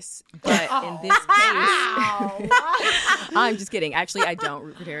terrorists, but in this case, I'm just kidding. Actually, I don't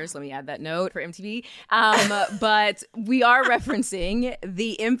root for terrorists. Let me add that note for MTV. But we are referencing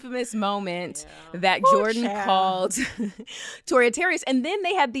the infamous moment that Jordan called Tori a terrorist, and then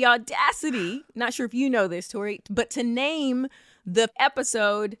they had the audacity. Not sure if you know this, Tori, but to name the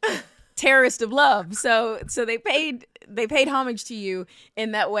episode "Terrorist of Love." So they paid homage to you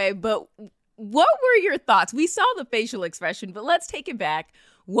in that way, but. What were your thoughts? We saw the facial expression, but let's take it back.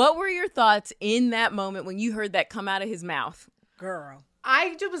 What were your thoughts in that moment when you heard that come out of his mouth? Girl.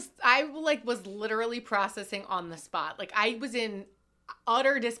 I was literally processing on the spot. Like, I was in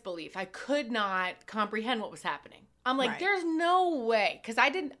utter disbelief. I could not comprehend what was happening. I'm like, There's no way. Because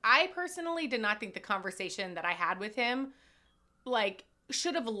I personally did not think the conversation that I had with him,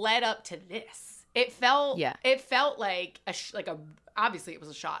 should have led up to this. It felt like obviously it was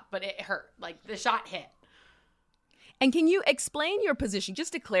a shot, but it hurt. Like, the shot hit. And can you explain your position,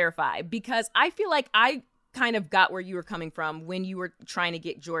 just to clarify? Because I feel like I kind of got where you were coming from when you were trying to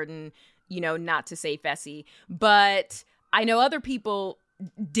get Jordan, not to say Fessy. But I know other people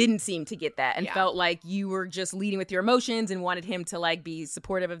didn't seem to get that and felt like you were just leading with your emotions and wanted him to be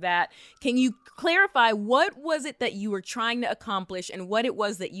supportive of that. Can you clarify what was it that you were trying to accomplish and what it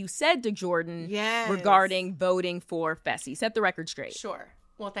was that you said to Jordan regarding voting for Fessy? Set the record straight. Sure.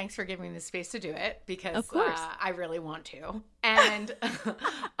 Well, thanks for giving me the space to do it because of course. I really want to. And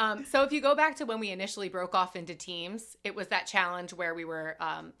so if you go back to when we initially broke off into teams, it was that challenge where we were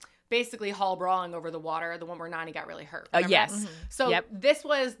basically hall brawling over the water, the one where Nani got really hurt. Yes. Mm-hmm. So this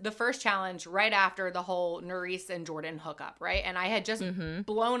was the first challenge right after the whole Nerys and Jordan hookup, right? And I had just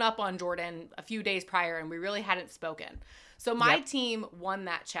blown up on Jordan a few days prior and we really hadn't spoken. So my team won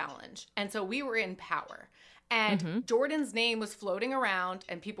that challenge. And so we were in power. And Jordan's name was floating around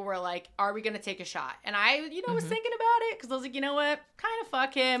and people were like, are we going to take a shot? And I, was thinking about it because I was like, you know what? Kind of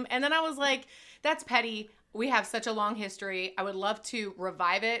fuck him. And then I was like, that's petty. We have such a long history. I would love to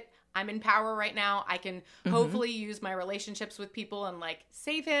revive it. I'm in power right now. I can hopefully use my relationships with people and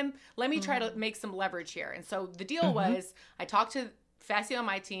save him. Let me try to make some leverage here. And so the deal was I talked to Fessy on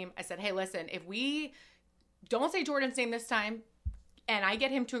my team. I said, hey, listen, if we don't say Jordan's name this time and I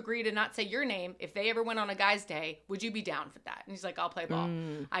get him to agree to not say your name, if they ever went on a guy's day, would you be down for that? And he's like, I'll play ball.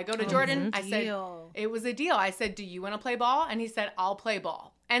 I go to Jordan. I said, it was a deal. I said, do you want to play ball? And he said, I'll play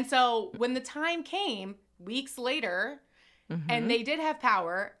ball. And so when the time came weeks later and they did have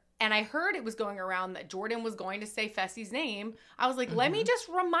power, and I heard it was going around that Jordan was going to say Fessy's name, I was like, let me just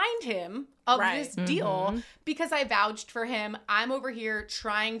remind him of this deal because I vouched for him. I'm over here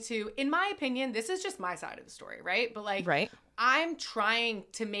trying to, in my opinion, this is just my side of the story, right? But I'm trying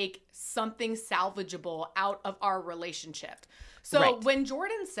to make something salvageable out of our relationship. So when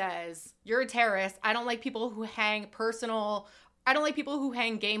Jordan says, you're a terrorist, I don't like people who hang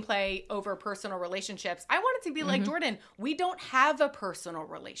gameplay over personal relationships. I want it to be like, Jordan, we don't have a personal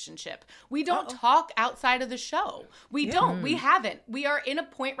relationship. We don't talk outside of the show. We don't. We haven't. We are in a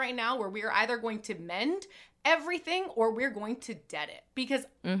point right now where we are either going to mend everything or we're going to dead it because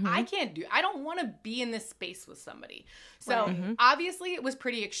I don't want to be in this space with somebody. So obviously it was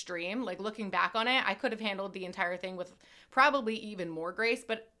pretty extreme. Looking back on it, I could have handled the entire thing with probably even more grace,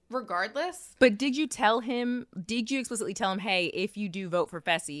 but regardless. But did you explicitly tell him, hey, if you do vote for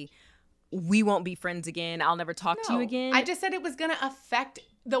Fessy, we won't be friends again. I'll never talk to you again? I just said it was going to affect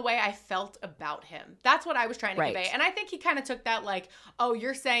the way I felt about him. That's what I was trying to convey. And I think he kind of took that oh,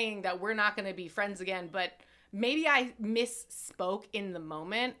 you're saying that we're not going to be friends again, but maybe I misspoke in the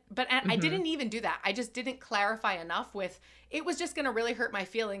moment. But I didn't even do that. I just didn't clarify enough with it was just going to really hurt my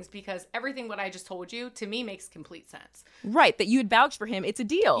feelings because everything what I just told you, to me, makes complete sense. Right, that you had vouched for him. It's a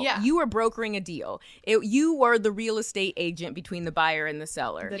deal. Yeah. You were brokering a deal. You were the real estate agent between the buyer and the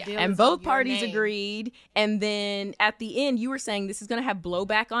seller. And both parties agreed. And then at the end, you were saying this is going to have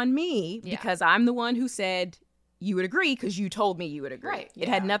blowback on me because I'm the one who said you would agree because you told me you would agree. Right. It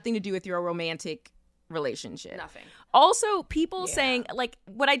had nothing to do with your romantic relationship. Nothing. Also, people saying,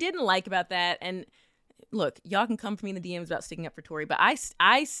 what I didn't like about that, and look, y'all can come for me in the DMs about sticking up for Tori, but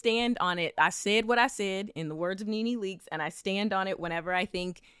I stand on it. I said what I said in the words of Nene Leakes, and I stand on it whenever I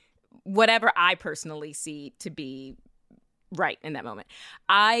think whatever I personally see to be right in that moment.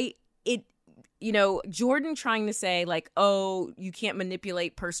 Jordan trying to say oh, you can't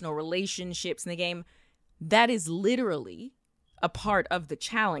manipulate personal relationships in the game. that is literally a part of the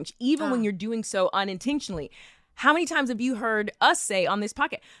challenge, even when you're doing so unintentionally. How many times have you heard us say on this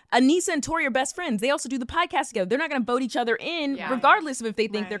podcast, Anissa and Tori are best friends. They also do the podcast together. They're not going to vote each other in regardless of if they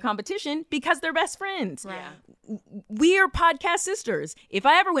think they're competition because they're best friends. Right. We are podcast sisters. If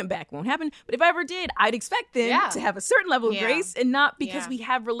I ever went back, won't happen, but if I ever did, I'd expect them to have a certain level of grace and not because we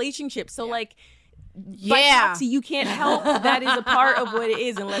have relationships. So like, by proxy, you can't help that is a part of what it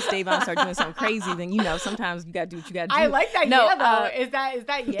is unless Davon starts doing something crazy. Then sometimes you gotta do what you gotta do. I like that. Though is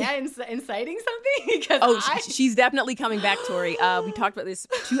that inciting something? Because she's definitely coming back, Tori. We talked about this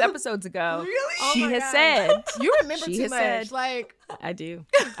 2 episodes ago. Really? She has said you remember too much. Like I do.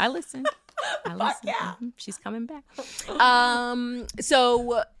 I listened. She's coming back.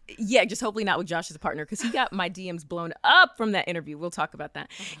 So yeah, just hopefully not with Josh as a partner because he got my DMs blown up from that interview. We'll talk about that.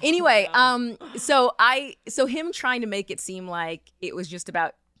 Anyway, so him trying to make it seem like it was just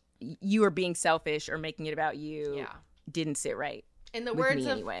about you or being selfish or making it about you didn't sit right. In the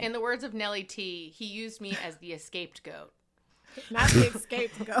words of Nelly T, he used me as the escaped goat. Not the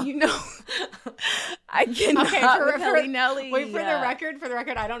escaped goat. I cannot. Okay, Nelly. Wait, for the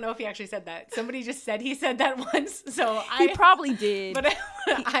record, I don't know if he actually said that. Somebody just said he said that once, so he probably did. But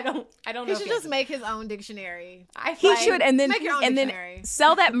I don't know. He should just make his own dictionary. He should, and then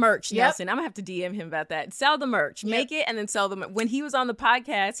sell that merch. Nelson, I'm gonna have to DM him about that. Sell the merch, make it, and then sell them. When he was on the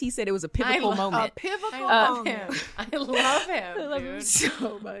podcast, he said it was a pivotal moment. A pivotal moment. I love him. I love him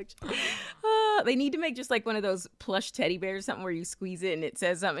so much. They need to make just like one of those plush teddy bears or something where you squeeze it and it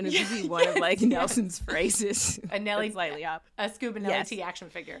says something. It's usually one of like Nelson's phrases. A Nelly slightly up. A scuba Nelly T action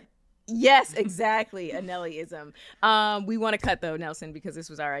figure. Yes, exactly. A Nellyism. We want to cut though, Nelson, because this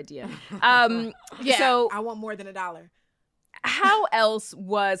was our idea. So I want more than $1. How else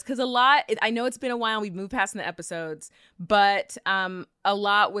was, because a lot, I know it's been a while, we've moved past in the episodes, but a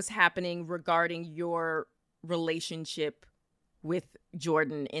lot was happening regarding your relationship with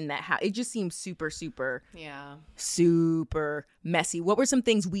Jordan in that house. It just seemed super messy. What were some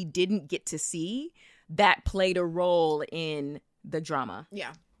things we didn't get to see that played a role in the drama?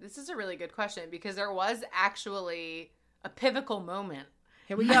 Yeah. This is a really good question because there was actually a pivotal moment.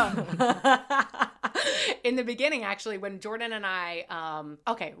 Here we go. In the beginning, actually, when Jordan and I,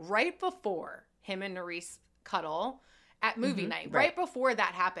 right before him and Nerys cuddle at movie night, right before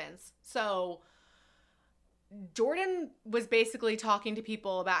that happens. So Jordan was basically talking to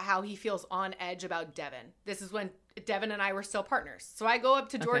people about how he feels on edge about Devin. This is when Devin and I were still partners. So I go up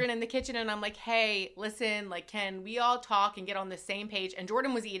to Jordan in the kitchen and I'm like, hey, listen, like, can we all talk and get on the same page? And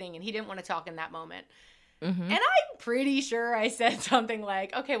Jordan was eating and he didn't want to talk in that moment. Mm-hmm. And I'm pretty sure I said something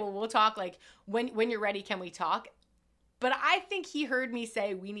like, okay, well, we'll talk. Like, when you're ready, can we talk? But I think he heard me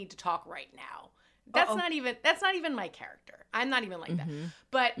say, we need to talk right now. That's not even my character. I'm not even like that.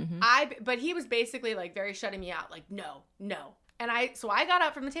 But but he was basically like very shutting me out. Like, no. And so I got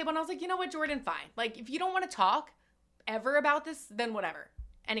up from the table and I was like, you know what, Jordan, fine. Like, if you don't want to talk ever about this, then whatever.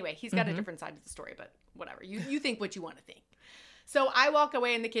 Anyway, he's got a different side to the story, but whatever. You think what you want to think. So I walk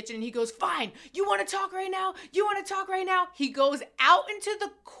away in the kitchen and he goes, fine, you want to talk right now? You want to talk right now? He goes out into the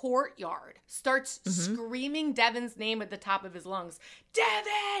courtyard, starts screaming Devin's name at the top of his lungs.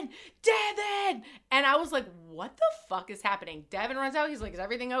 Devin! And I was like, what the fuck is happening? Devin runs out. He's like, is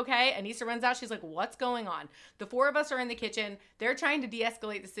everything okay? Anissa runs out. She's like, what's going on? The 4 of us are in the kitchen. They're trying to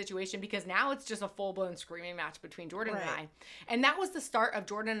de-escalate the situation because now it's just a full-blown screaming match between Jordan and I. And that was the start of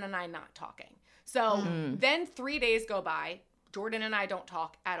Jordan and I not talking. So then 3 days go by. Jordan and I don't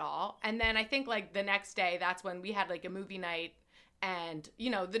talk at all. And then I think like the next day, that's when we had like a movie night and,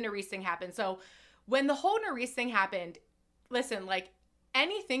 the Nerys thing happened. So when the whole Nerys thing happened, listen, like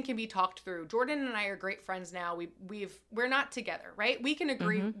anything can be talked through. Jordan and I are great friends now. We're not together, right? We can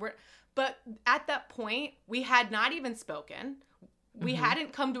agree. But at that point, we had not even spoken. We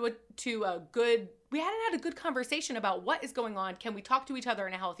hadn't come to we hadn't had a good conversation about what is going on. Can we talk to each other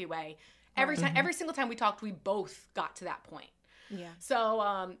in a healthy way? Every single time we talked, we both got to that point. Yeah.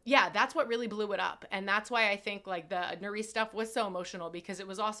 So, that's what really blew it up. And that's why I think like the Nerys stuff was so emotional because it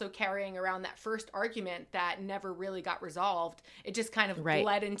was also carrying around that first argument that never really got resolved. It just kind of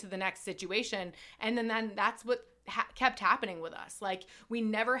bled into the next situation. And then that's what kept happening with us. Like we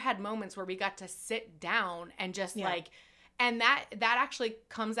never had moments where we got to sit down and just and that actually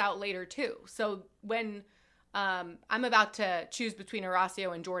comes out later too. So when I'm about to choose between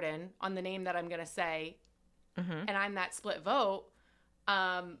Horacio and Jordan on the name that I'm going to say, and I'm that split vote,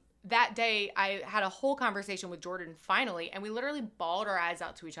 that day I had a whole conversation with Jordan finally, and we literally bawled our eyes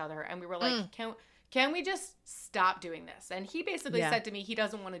out to each other, and we were like, can we just stop doing this? And he basically said to me he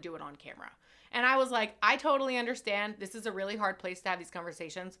doesn't want to do it on camera. And I was like, I totally understand. This is a really hard place to have these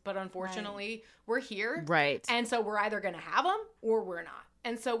conversations, but unfortunately, we're here. Right. And so we're either going to have them or we're not.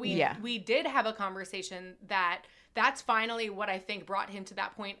 And so we did have a conversation that's finally what I think brought him to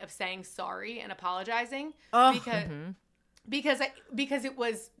that point of saying sorry and apologizing. Because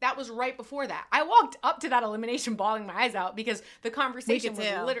that was right before that. I walked up to that elimination bawling my eyes out because the conversation was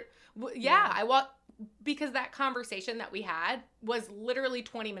literally because that conversation that we had was literally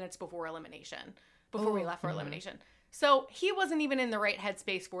 20 minutes before elimination, before we left for elimination. So he wasn't even in the right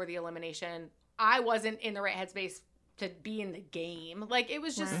headspace for the elimination. I wasn't in the right headspace to be in the game. Like, it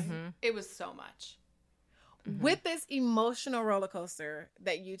was just, it was so much. With this emotional roller coaster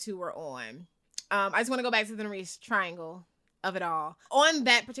that you two were on, I just want to go back to the Nerys triangle of it all. On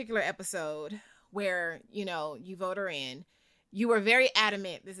that particular episode where, you know, you vote her in, you were very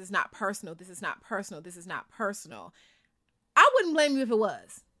adamant, this is not personal, this is not personal, this is not personal. I wouldn't blame you if it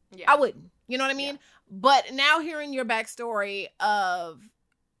was. Yeah. I wouldn't. You know what I mean? Yeah. But now hearing your backstory of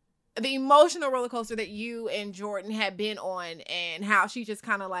the emotional roller coaster that you and Jordan had been on and how she just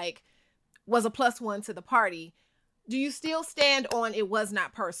kind of like was a +1 to the party, do you still stand on it was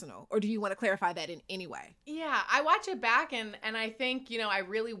not personal, or do you want to clarify that in any way? Yeah, I watch it back and I think, you know, I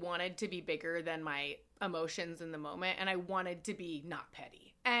really wanted to be bigger than my emotions in the moment, and I wanted to be not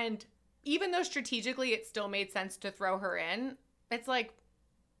petty. And even though strategically it still made sense to throw her in, it's like,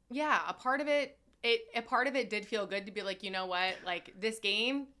 yeah, a part of it did feel good to be like, you know what, like this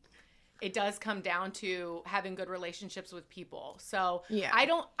game, it does come down to having good relationships with people. So yeah. I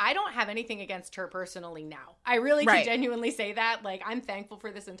don't have anything against her personally now. I really can genuinely say that. Like, I'm thankful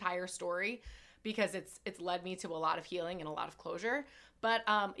for this entire story because it's led me to a lot of healing and a lot of closure. But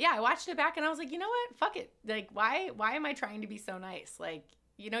yeah, I watched it back and I was like, you know what? Fuck it. Like, why am I trying to be so nice? Like,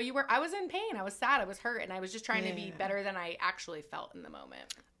 you know, I was in pain. I was sad. I was hurt. And I was just trying to be better than I actually felt in the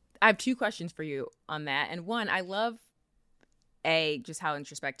moment. I have 2 questions for you on that. And one, I love just how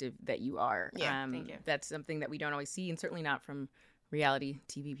introspective that you are. Yeah, thank you. That's something that we don't always see, and certainly not from reality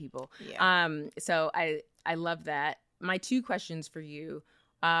TV people. Yeah. So I love that. My 2 questions for you.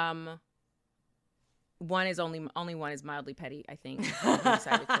 One is only one is mildly petty, I think.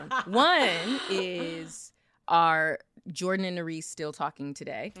 One is, are Jordan and Nerys still talking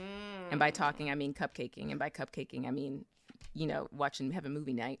today? And by talking, I mean cupcaking. And by cupcaking, I mean, you know, having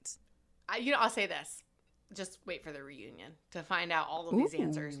movie nights. I'll say this. Just wait for the reunion to find out all of these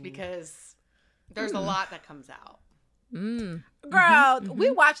answers, because there's a lot that comes out. Girl,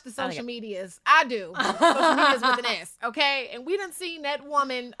 we watch the social medias. I do. Social medias with an S, okay? And we done seen that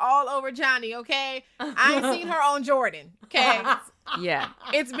woman all over Johnny, okay? I ain't seen her on Jordan, okay? Yeah.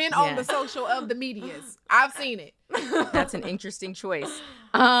 It's been on the social of the medias. I've seen it. That's an interesting choice.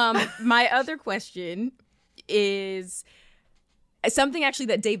 My other question is something actually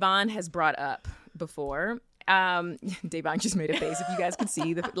that Davon has brought up before. Davon just made a face. If you guys could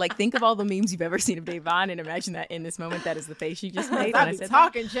see, think of all the memes you've ever seen of Davon and imagine that in this moment, that is the face she just made. I said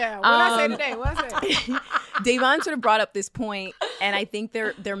talking, child. What did I say today? What I say? Davon sort of brought up this point, and I think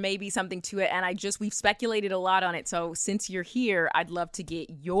there may be something to it. And we've speculated a lot on it. So since you're here, I'd love to get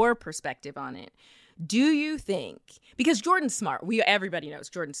your perspective on it. Do you think, because Jordan's smart, everybody knows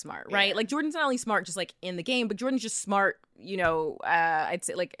Jordan's smart, right? Yeah. Like, Jordan's not only smart just like in the game, but Jordan's just smart, you know, I'd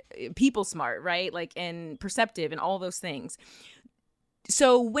say like people smart, right? Like, and perceptive and all those things.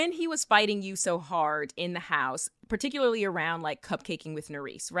 So when he was fighting you so hard in the house, particularly around like cupcaking with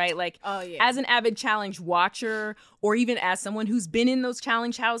Nerys, right? Like, as an avid challenge watcher, or even as someone who's been in those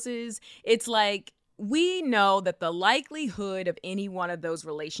challenge houses, it's like, we know that the likelihood of any one of those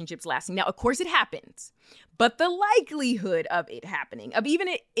relationships lasting, now, of course, it happens, but the likelihood of it happening, of even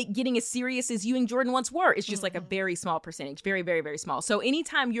it getting as serious as you and Jordan once were, is just like a very small percentage, very, very, very small. So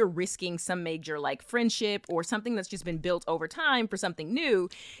anytime you're risking some major like friendship or something that's just been built over time for something new,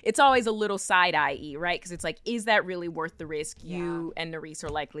 it's always a little side-eye, right? Because it's like, is that really worth the risk? Yeah. You and Nerys are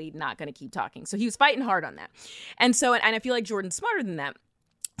likely not going to keep talking. So he was fighting hard on that. And so, and I feel like Jordan's smarter than that.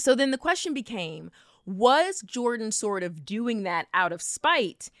 So then the question became, was Jordan sort of doing that out of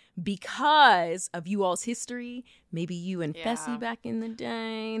spite because of you all's history? Maybe you and Fessy back in the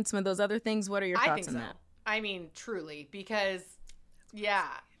day and some of those other things. What are your thoughts on that? I mean, truly, because,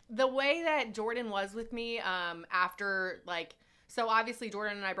 the way that Jordan was with me after, like, so obviously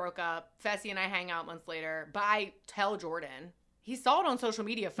Jordan and I broke up. Fessy and I hang out months later. But I tell Jordan, he saw it on social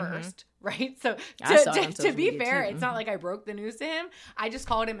media first, right? So to be fair, it's not like I broke the news to him. I just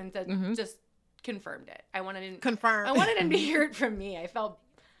called him and said, just confirmed it. I wanted him to hear it from me. I felt,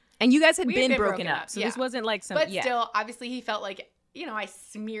 and you guys had been broken up, so this wasn't like some. But still, obviously, he felt like, you know, I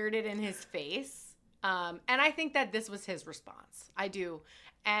smeared it in his face. And I think that this was his response. I do.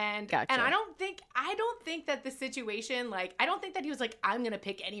 And Gotcha. and I don't think that the situation, like, I don't think that he was like, I'm gonna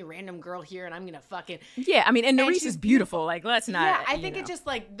pick any random girl here and I'm gonna fucking I mean, and Nerys is beautiful. Like, let's not. Yeah, I think it's just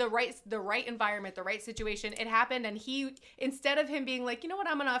like the right environment, the right situation. It happened, and he, instead of him being like, you know what,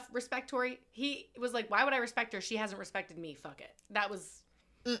 I'm gonna respect Tori, he was like, why would I respect her? She hasn't respected me. Fuck it. That was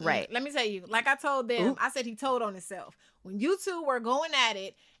right. Let me tell you, like I told them, I said he told on himself when you two were going at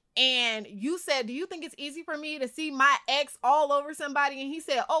it. And you said, do you think it's easy for me to see my ex all over somebody? And he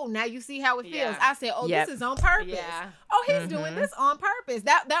said, oh, now you see how it feels. I said, oh, this is on purpose. Yeah. Oh, he's doing this on purpose.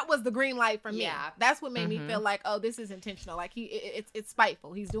 That was the green light for me. Yeah. That's what made me feel like, oh, this is intentional. Like it's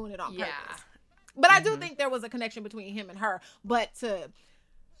spiteful. He's doing it on purpose. But I do think there was a connection between him and her. But to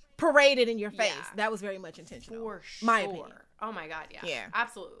parade it in your face, that was very much intentional. For sure. My opinion. Oh my God, yeah.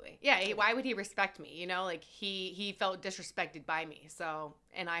 Absolutely. Yeah, why would he respect me? You know, like he felt disrespected by me. So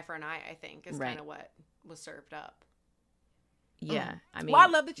an eye for an eye, I think, is kind of what was served up. Yeah. I mean, well, I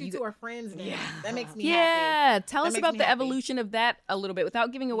love that you two are friends now. That makes me happy. Yeah. Tell us about the evolution of that a little bit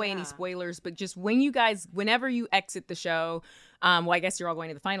without giving away any spoilers, but just whenever you exit the show, well, I guess you're all going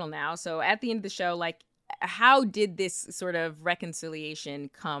to the final now. So at the end of the show, like, how did this sort of reconciliation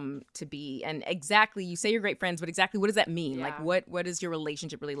come to be? And exactly, you say you're great friends, but exactly what does that mean? Like, what does your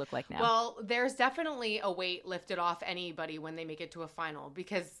relationship really look like now? Well, there's definitely a weight lifted off anybody when they make it to a final,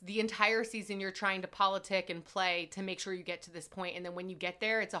 because the entire season you're trying to politic and play to make sure you get to this point. And then when you get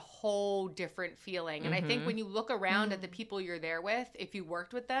there, it's a whole different feeling. And I think when you look around at the people you're there with, if you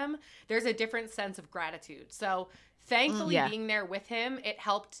worked with them, there's a different sense of gratitude. So thankfully being there with him, it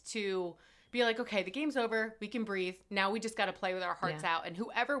helped to be like, okay, the game's over. We can breathe. Now we just got to play with our hearts out. And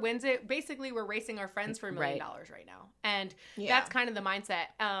whoever wins it, basically we're racing our friends for $1 million right now. And that's kind of the mindset.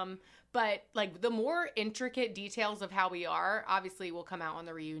 But like the more intricate details of how we are, obviously will come out on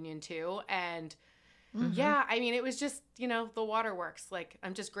the reunion too. And yeah, I mean, it was just, you know, the waterworks. Like,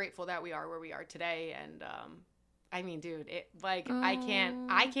 I'm just grateful that we are where we are today. And I mean, dude, it like, I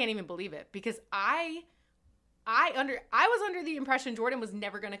can't even believe it, because I was under the impression Jordan was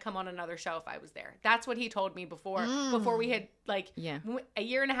never going to come on another show if I was there. That's what he told me before we had like a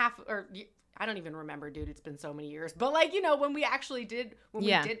year and a half, or I don't even remember, dude. It's been so many years. But like, you know, when we did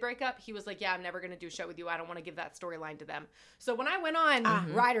break up, he was like, yeah, I'm never going to do a show with you. I don't want to give that storyline to them. So when I went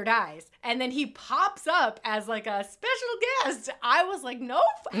on Ride or Dies, and then he pops up as like a special guest, I was like, no,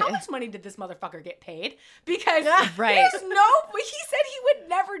 how much money did this motherfucker get paid? Because he said he would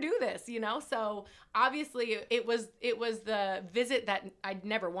never do this, you know? So obviously it was the visit that I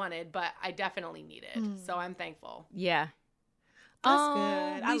never wanted, but I definitely needed. So I'm thankful. Yeah.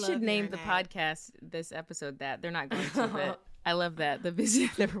 That's good. We should name the podcast this episode that. They're not going to, but I love that. The visit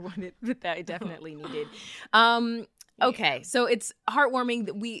I never wanted, but that I definitely needed. Okay, so it's heartwarming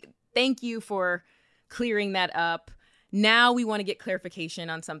that we thank you for clearing that up. Now we want to get clarification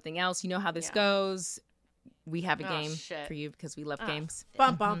on something else. You know how this goes. We have a game for you because we love games.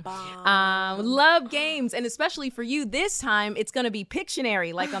 Bum, bum, bum. Love games. And especially for you, this time it's going to be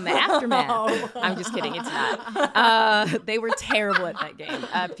Pictionary, like on the Aftermath. I'm just kidding. It's not. They were terrible at that game.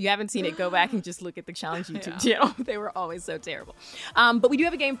 If you haven't seen it, go back and just look at the Challenge YouTube channel. They were always so terrible. But we do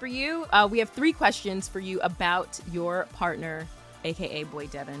have a game for you. We have 3 questions for you about your partner, a.k.a. Boy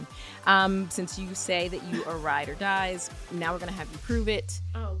Devin. Since you say that you are ride or dies, now we're going to have you prove it.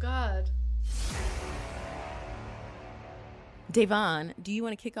 Oh, God. Devon, do you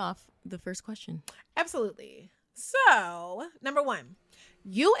want to kick off the first question? Absolutely. So, number 1,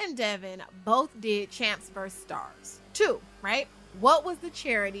 you and Devin both did Champs vs. Stars. 2, right? What was the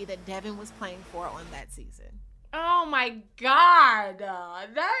charity that Devin was playing for on that season? Oh my God.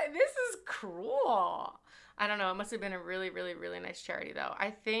 This is cruel. I don't know. It must have been a really, really, really nice charity, though.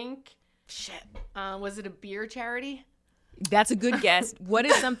 I think, was it a beer charity? That's a good guess. What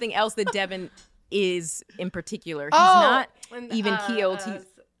is something else that Devin is in particular? He's not even keeled.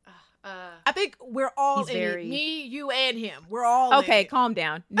 I think we're all in it. Me, you, and him. We're all okay. In it. Calm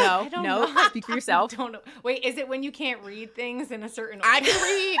down. No. Speak for yourself. I don't know. Wait, is it when you can't read things in a certain way? I can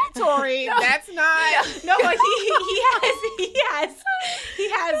read, Tori. No. That's not. No, he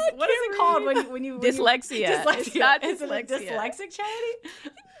has. What is it called when you dyslexia? Dyslexia. It's not is dyslexia. It a dyslexic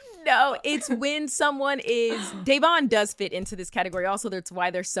charity? No, it's when someone is. Devon does fit into this category. Also, that's why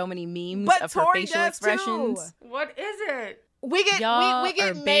there's so many memes of her Tori facial expressions. Too. What is it? We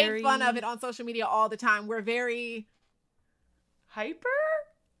get made fun of it on social media all the time. We're very hyper,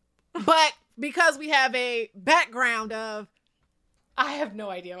 but because we have a background of, I have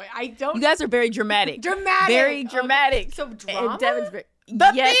no idea. I don't. You guys are very dramatic. Very dramatic. Okay. So drama.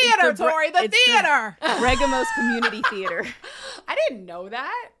 Devin's theater, Tori. The theater. Regamos Community Theater. I didn't know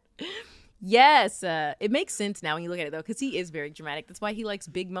that. Yes, it makes sense now when you look at it though, because he is very dramatic. That's why he likes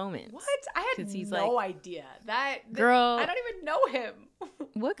big moments. What? I had no idea. Girl, I don't even know him.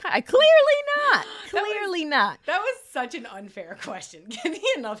 What kind? Clearly not. Clearly not. That was such an unfair question. Give me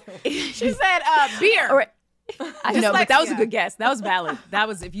another one. She said beer. I know, but that was a good guess. That was valid. That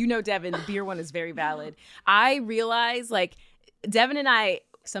was, if you know Devin, the beer one is very valid. I realize, like, Devin and I,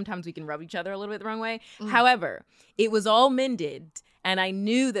 sometimes we can rub each other a little bit the wrong way. However, it was all mended. And I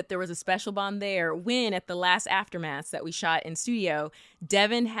knew that there was a special bond there when, at the last Aftermaths that we shot in studio,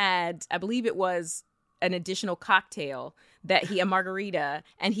 Devin had, I believe it was an additional cocktail a margarita,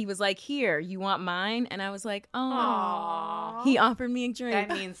 and he was like, "Here, you want mine?" And I was like, "Oh." He offered me a drink. That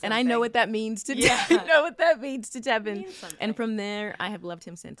means something. And I know what that means to Devin. I know what that means to Devin. And from there, I have loved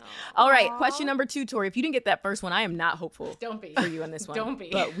him since. All right, question number 2, Tori. If you didn't get that first one, I am not hopeful for you on this one. Don't be.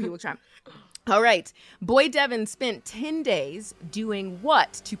 But we will try. All right. Boy Devin spent 10 days doing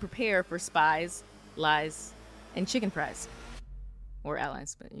what to prepare for spies, lies, and chicken fries? Or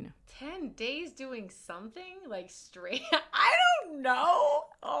allies, but 10 days doing something? Like straight? I don't know.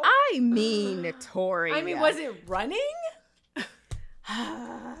 Oh. I mean, Tori. I mean, was it running?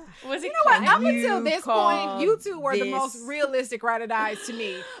 Was it? You know what? Up until this point, you two were the most realistic ride or dies to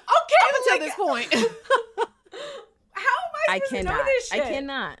me. Okay. Up until this point. How am I supposed to know this shit? I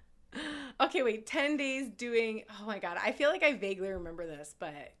cannot. Okay, wait. 10 days doing... Oh, my God. I feel like I vaguely remember this,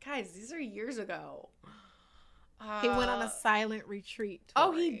 but guys, these are years ago. He went on a silent retreat. Tori.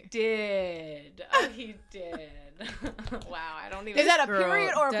 Oh, he did. Wow, I don't even... Is that a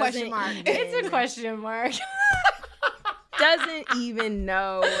period or a question mark? It's a question mark. Doesn't even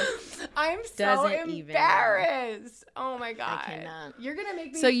know. I'm so embarrassed. Oh, my God. I cannot. You're going to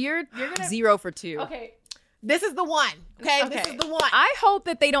make me... So you're 0 for 2. Okay. This is the one. Okay, this is the one. I hope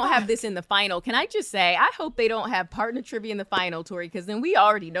that they don't have this in the final. Can I just say, I hope they don't have partner trivia in the final, Tori, because then we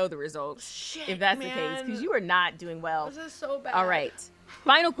already know the results. Shit, if that's the case, because you are not doing well. This is so bad. All right.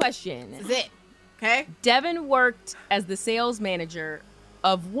 Final question. This is it. Okay. Devin worked as the sales manager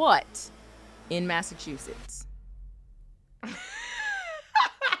of what in Massachusetts?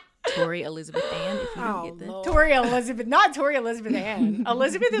 Tori Elizabeth Ann, if you didn't get that. Lord. Tori Elizabeth, not Tori Elizabeth Ann.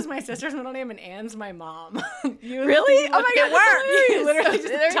 Elizabeth is my sister's middle name and Ann's my mom. Really? Oh my God, it worked. You literally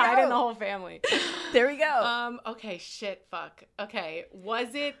just tied in the whole family. There we go. Okay, shit, fuck. Okay,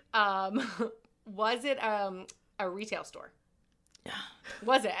 was it a retail store?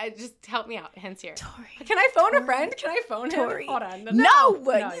 Was it? Just help me out. Hints here. Tori. Can I phone a friend? Can I phone Tori. him? Hold on.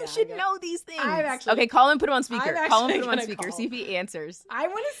 No, you should know these things. Okay, call him, put him on speaker. Call him, put him on speaker. See if he answers. I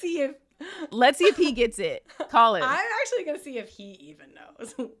want to see if... Let's see if he gets it. Call him. I'm actually going to see if he even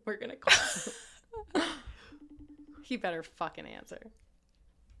knows. We're going to call him. He better fucking answer.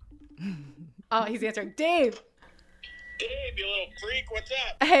 Oh, he's answering. Dave, you little freak, what's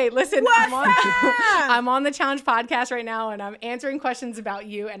up? Hey, listen, I'm on the Challenge podcast right now, and I'm answering questions about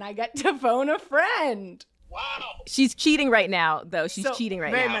you, and I get to phone a friend. Wow. She's cheating right now, though. She's cheating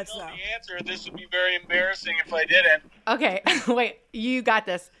right very now. Much so. The answer. This would be very embarrassing if I didn't. Okay, wait, you got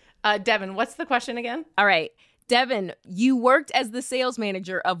this. Devin, what's the question again? All right. Devin, you worked as the sales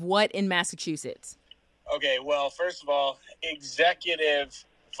manager of what in Massachusetts? Okay, well, first of all, executive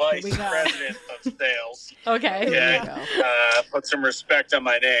vice president of sales. Okay. Yeah, put some respect on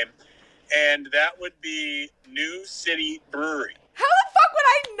my name. And that would be New City Brewery. How the fuck would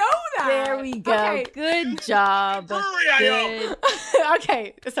I know that? There we go. Okay. Good job. Brewery,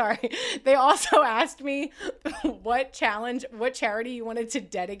 Okay, sorry. They also asked me what charity you wanted to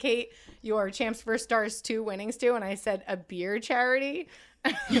dedicate your Champs vs. Stars 2 winnings to, and I said a beer charity.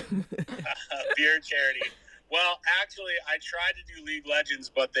 A beer charity. Well, actually, I tried to do League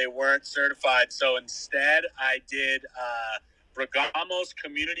Legends, but they weren't certified. So instead, I did Bragamos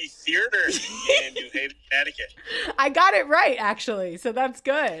Community Theater in New Haven, Connecticut. I got it right, actually. So that's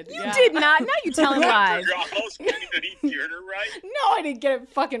good. You did not. Now you're telling lies. Bragamos Community Theater, right? No, I didn't get it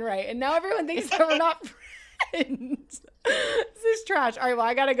fucking right. And now everyone thinks that we're not friends. This is trash. All right, well,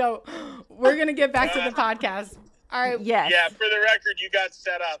 I got to go. We're going to get back to the podcast. All right. Yes. Yeah, for the record, you got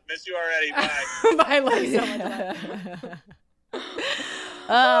set up. Miss you already. Bye. Bye. Love you so much.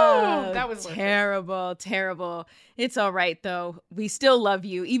 Oh, that was terrible. Terrible. It's all right, though. We still love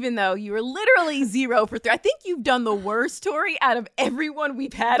you, even though you were literally 0 for 3. I think you've done the worst, Tori, out of everyone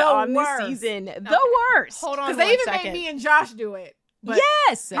we've had on this season. The worst. Hold on. Because they even made me and Josh do it. But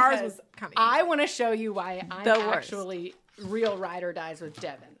yes. Ours was coming. I want to show you why I'm actually real ride or dies with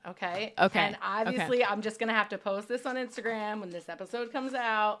Devin. Okay. And obviously, I'm just going to have to post this on Instagram when this episode comes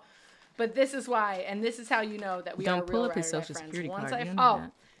out. But this is why, and this is how you know that we are real ride or die friends. Security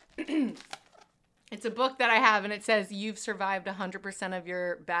card. It's a book that I have, and it says, "You've survived 100% of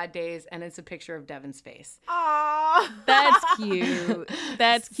your bad days," and it's a picture of Devin's face. Aww. That's cute.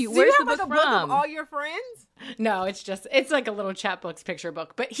 That's cute. Do Where's you have the book like a from? book of all your friends? No, it's like a little chapbooks picture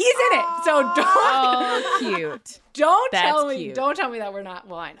book, but he's in it. So don't. Oh, cute. Don't That's tell me. cute. Don't tell me that we're not.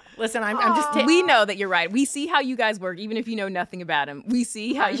 Well, I know. Listen, I'm just. We know that you're right. We see how you guys work, even if you know nothing about him. We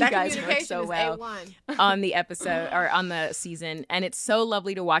see how you guys work so well on the episode or on the season, and it's so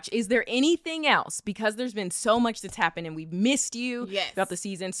lovely to watch. Is there anything else? Because there's been so much that's happened, and we've missed you throughout the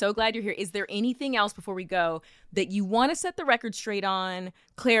season. So glad you're here. Is there anything else before we go that you want to set the record straight on,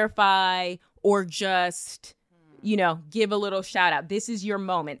 clarify, or just, give a little shout out? This is your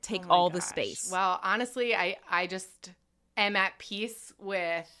moment. Take all the space. Well, honestly, I just am at peace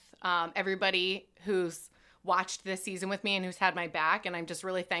with everybody who's watched this season with me and who's had my back. And I'm just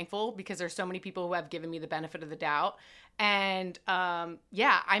really thankful because there's so many people who have given me the benefit of the doubt. And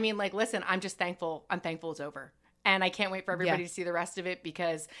listen, I'm just thankful. I'm thankful it's over. And I can't wait for everybody to see the rest of it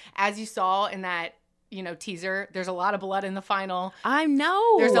because as you saw in that, teaser, there's a lot of blood in the final. I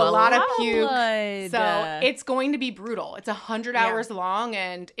know. There's a lot of puke. Blood. So it's going to be brutal. It's 100 hours long,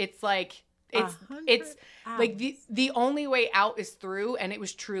 and it's like it's like the only way out is through, and it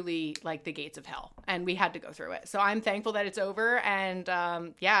was truly like the gates of hell, and we had to go through it. So I'm thankful that it's over, and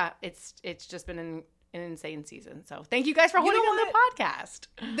it's just been an insane season. So thank you guys for holding on the podcast.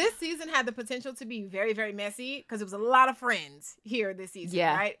 This season had the potential to be very, very messy because it was a lot of friends here this season,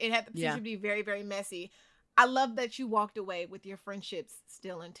 right? It had the potential to be very, very messy. I love that you walked away with your friendships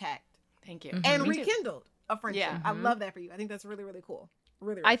still intact. Thank you. And rekindled a friendship. Yeah. I love that for you. I think that's really, really cool.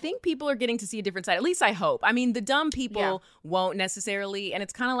 Really, I think people are getting to see a different side. At least I hope. I mean, the dumb people won't necessarily. And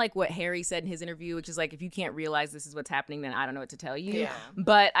it's kind of like what Harry said in his interview, which is like, if you can't realize this is what's happening, then I don't know what to tell you. Yeah.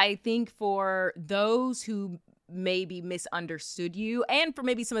 But I think for those who maybe misunderstood you and for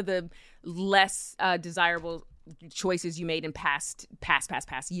maybe some of the less desirable choices you made in past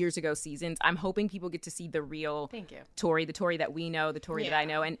years ago seasons, I'm hoping people get to see the real Tori, the Tori that we know, the Tori that I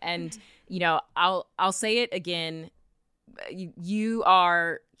know. And I'll say it again. You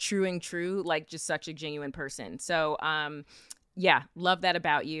are true, like just such a genuine person. So, love that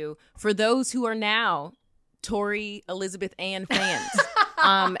about you. For those who are now Tori, Elizabeth, Ann fans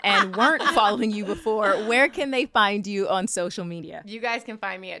and weren't following you before, where can they find you on social media? You guys can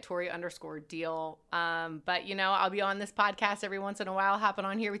find me at Tori_Deal. But, I'll be on this podcast every once in a while, hopping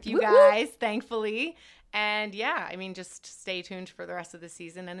on here with you guys, thankfully. And just stay tuned for the rest of the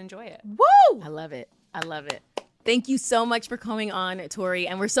season and enjoy it. Woo! I love it. Thank you so much for coming on, Tori,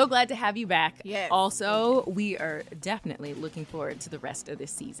 and we're so glad to have you back. Yes. Also, we are definitely looking forward to the rest of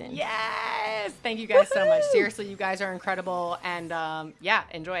this season. Yes! Thank you guys so much. Seriously, you guys are incredible, and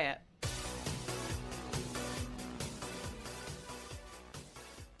enjoy it.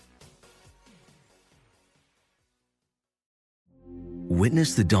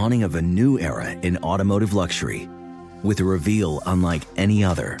 Witness the dawning of a new era in automotive luxury with a reveal unlike any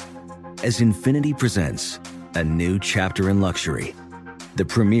other as Infiniti presents a new chapter in luxury, the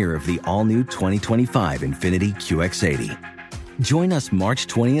premiere of the all-new 2025 Infiniti QX80. Join us March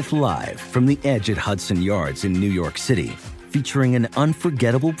 20th live from the Edge at Hudson Yards in New York City, featuring an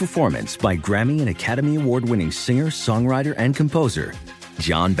unforgettable performance by Grammy and Academy Award-winning singer, songwriter, and composer,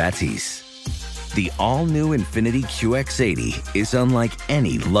 Jon Batiste. The all-new Infiniti QX80 is unlike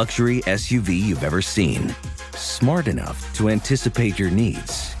any luxury SUV you've ever seen. Smart enough to anticipate your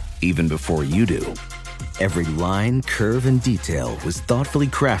needs, even before you do. Every line, curve, and detail was thoughtfully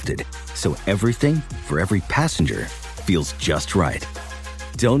crafted so everything for every passenger feels just right.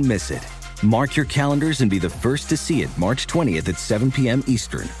 Don't miss it. Mark your calendars and be the first to see it March 20th at 7 p.m.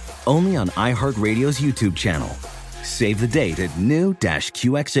 Eastern, only on iHeartRadio's YouTube channel. Save the date at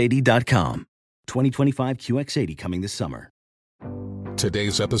new-QX80.com. 2025 QX80 coming this summer.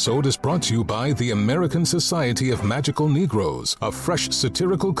 Today's episode is brought to you by the American Society of Magical Negroes, a fresh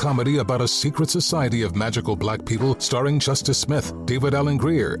satirical comedy about a secret society of magical black people starring Justice Smith, David Allen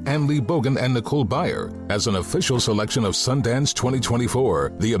Greer, Ann Lee Bogan, and Nicole Byer. As an official selection of Sundance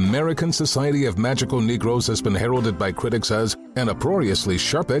 2024, the American Society of Magical Negroes has been heralded by critics as an uproariously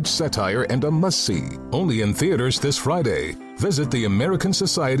sharp-edged satire and a must-see. Only in theaters this Friday. Visit the American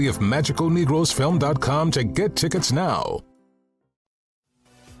Society of Magical Negroes Film.com to get tickets now.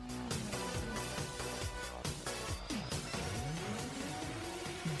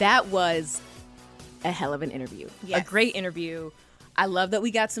 That was a hell of an interview. Yes. A great interview. I love that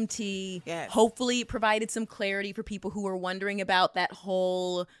we got some tea. Yes. Hopefully it provided some clarity for people who were wondering about that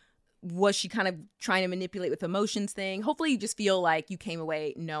whole, was she kind of trying to manipulate with emotions thing? Hopefully you just feel like you came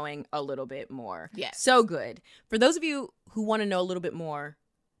away knowing a little bit more. Yes. So good. For those of you who want to know a little bit more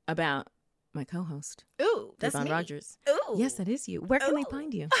about my co-host. Ooh, that's Devon me. Rogers. Ooh. Yes, that is you. Where can they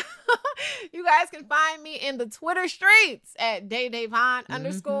find you? You guys can find me in the Twitter streets at DayDavon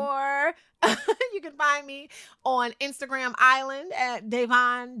 _ You can find me on Instagram Island at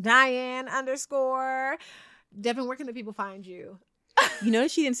Davon Diane _ Devin, where can the people find you? You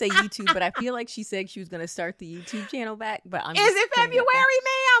notice she didn't say YouTube, but I feel like she said she was going to start the YouTube channel back. But Is it February,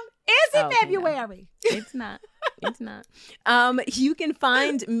 ma'am? Is it February? No. It's not. It's not. You can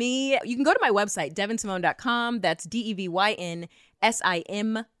find me. You can go to my website, devonsimone.com. That's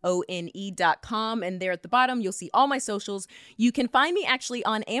DEVYNSIMONE.com. And there at the bottom, you'll see all my socials. You can find me actually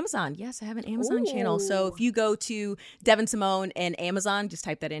on Amazon. Yes, I have an Amazon channel. So if you go to Devon Simone and Amazon, just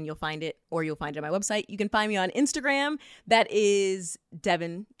type that in, you'll find it, or you'll find it on my website. You can find me on Instagram. That is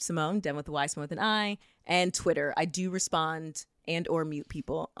Devon Simone, Devon with a Y, Simone with an I, and Twitter. I do respond and or mute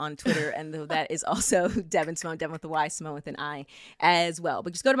people on Twitter, and that is also Devon Simone, Devon with a Y, Simone with an I as well.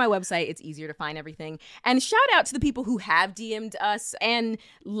 But just go to my website. It's easier to find everything. And shout out to the people who have DM'd us and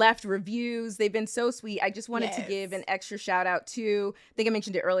left reviews. They've been so sweet. I just wanted to give an extra shout out to, I think I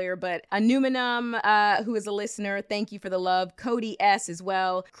mentioned it earlier, but Anuminum, who is a listener, thank you for the love. Cody S as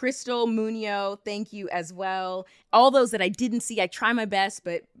well. Crystal Munio, thank you as well. All those that I didn't see, I try my best,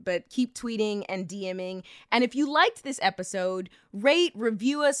 but keep tweeting and DMing. And if you liked this episode, rate,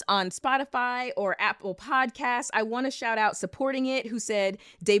 review us on Spotify or Apple Podcasts. I want to shout out Supporting It, who said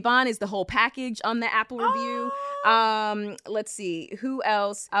Devon is the whole package on the Apple review. Let's see, who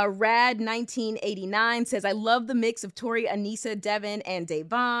else? Rad1989 says, I love the mix of Tori, Anissa, Devon, and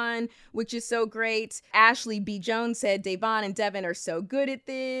Devon, which is so great. Ashley B. Jones said, Devon and Devon are so good at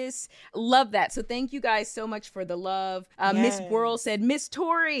this. Love that. So thank you guys so much for the love. Miss Whirl said, Miss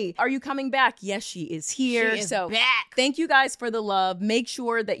Tori, are you coming back? Yes, she is here. She is back. Thank you guys for the love. Make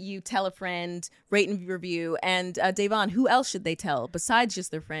sure that you tell a friend, rate and review. And Devon, who else should they tell besides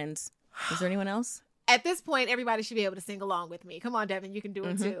just their friends? Is there anyone else? At this point, everybody should be able to sing along with me. Come on, Devin, you can do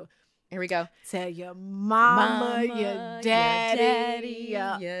it too. Here we go. Tell your mama, your daddy,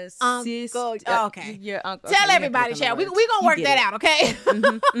 your uncle. sister. Okay. Your uncle. Tell Okay, everybody, Chad. We're going to work that out, okay?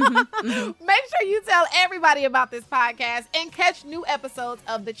 Make sure you tell everybody about this podcast and catch new episodes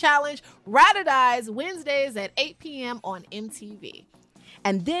of The Challenge, Ride or Dies, Wednesdays at 8 p.m. on MTV.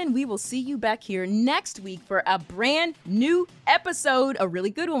 And then we will see you back here next week for a brand new episode, a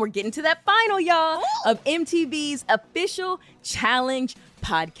really good one. We're getting to that final, y'all, of MTV's official Challenge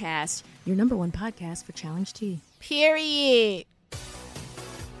podcast. Your number one podcast for Challenge T. Period.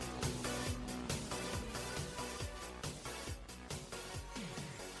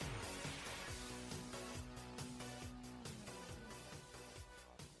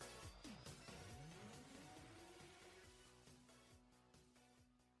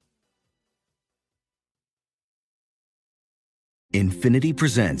 Infinity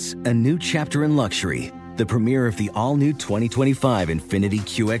presents a new chapter in luxury, the premiere of the all-new 2025 Infinity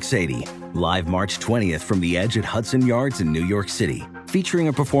QX80, live March 20th from the Edge at Hudson Yards in New York City, featuring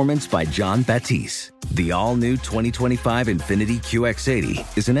a performance by John Batiste. The all-new 2025 Infinity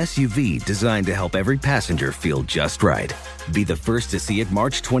QX80 is an SUV designed to help every passenger feel just right. Be the first to see it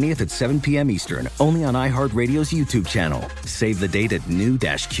March 20th at 7 p.m. Eastern, only on iHeartRadio's YouTube channel. Save the date at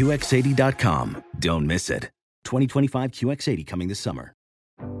new-QX80.com. Don't miss it. 2025 QX80 coming this summer.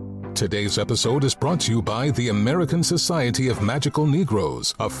 Today's episode is brought to you by the American Society of Magical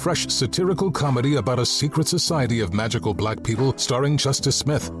Negroes, a fresh satirical comedy about a secret society of magical black people starring Justice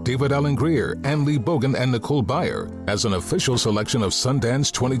Smith, David Allen Greer, Ann Lee Bogan, and Nicole Byer. As an official selection of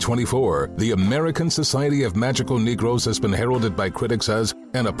Sundance 2024, the American Society of Magical Negroes has been heralded by critics as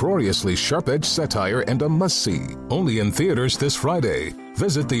an uproariously sharp-edged satire and a must-see. Only in theaters this Friday.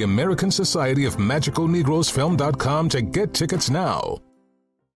 Visit the American Society of Magical Negroes film.com to get tickets now.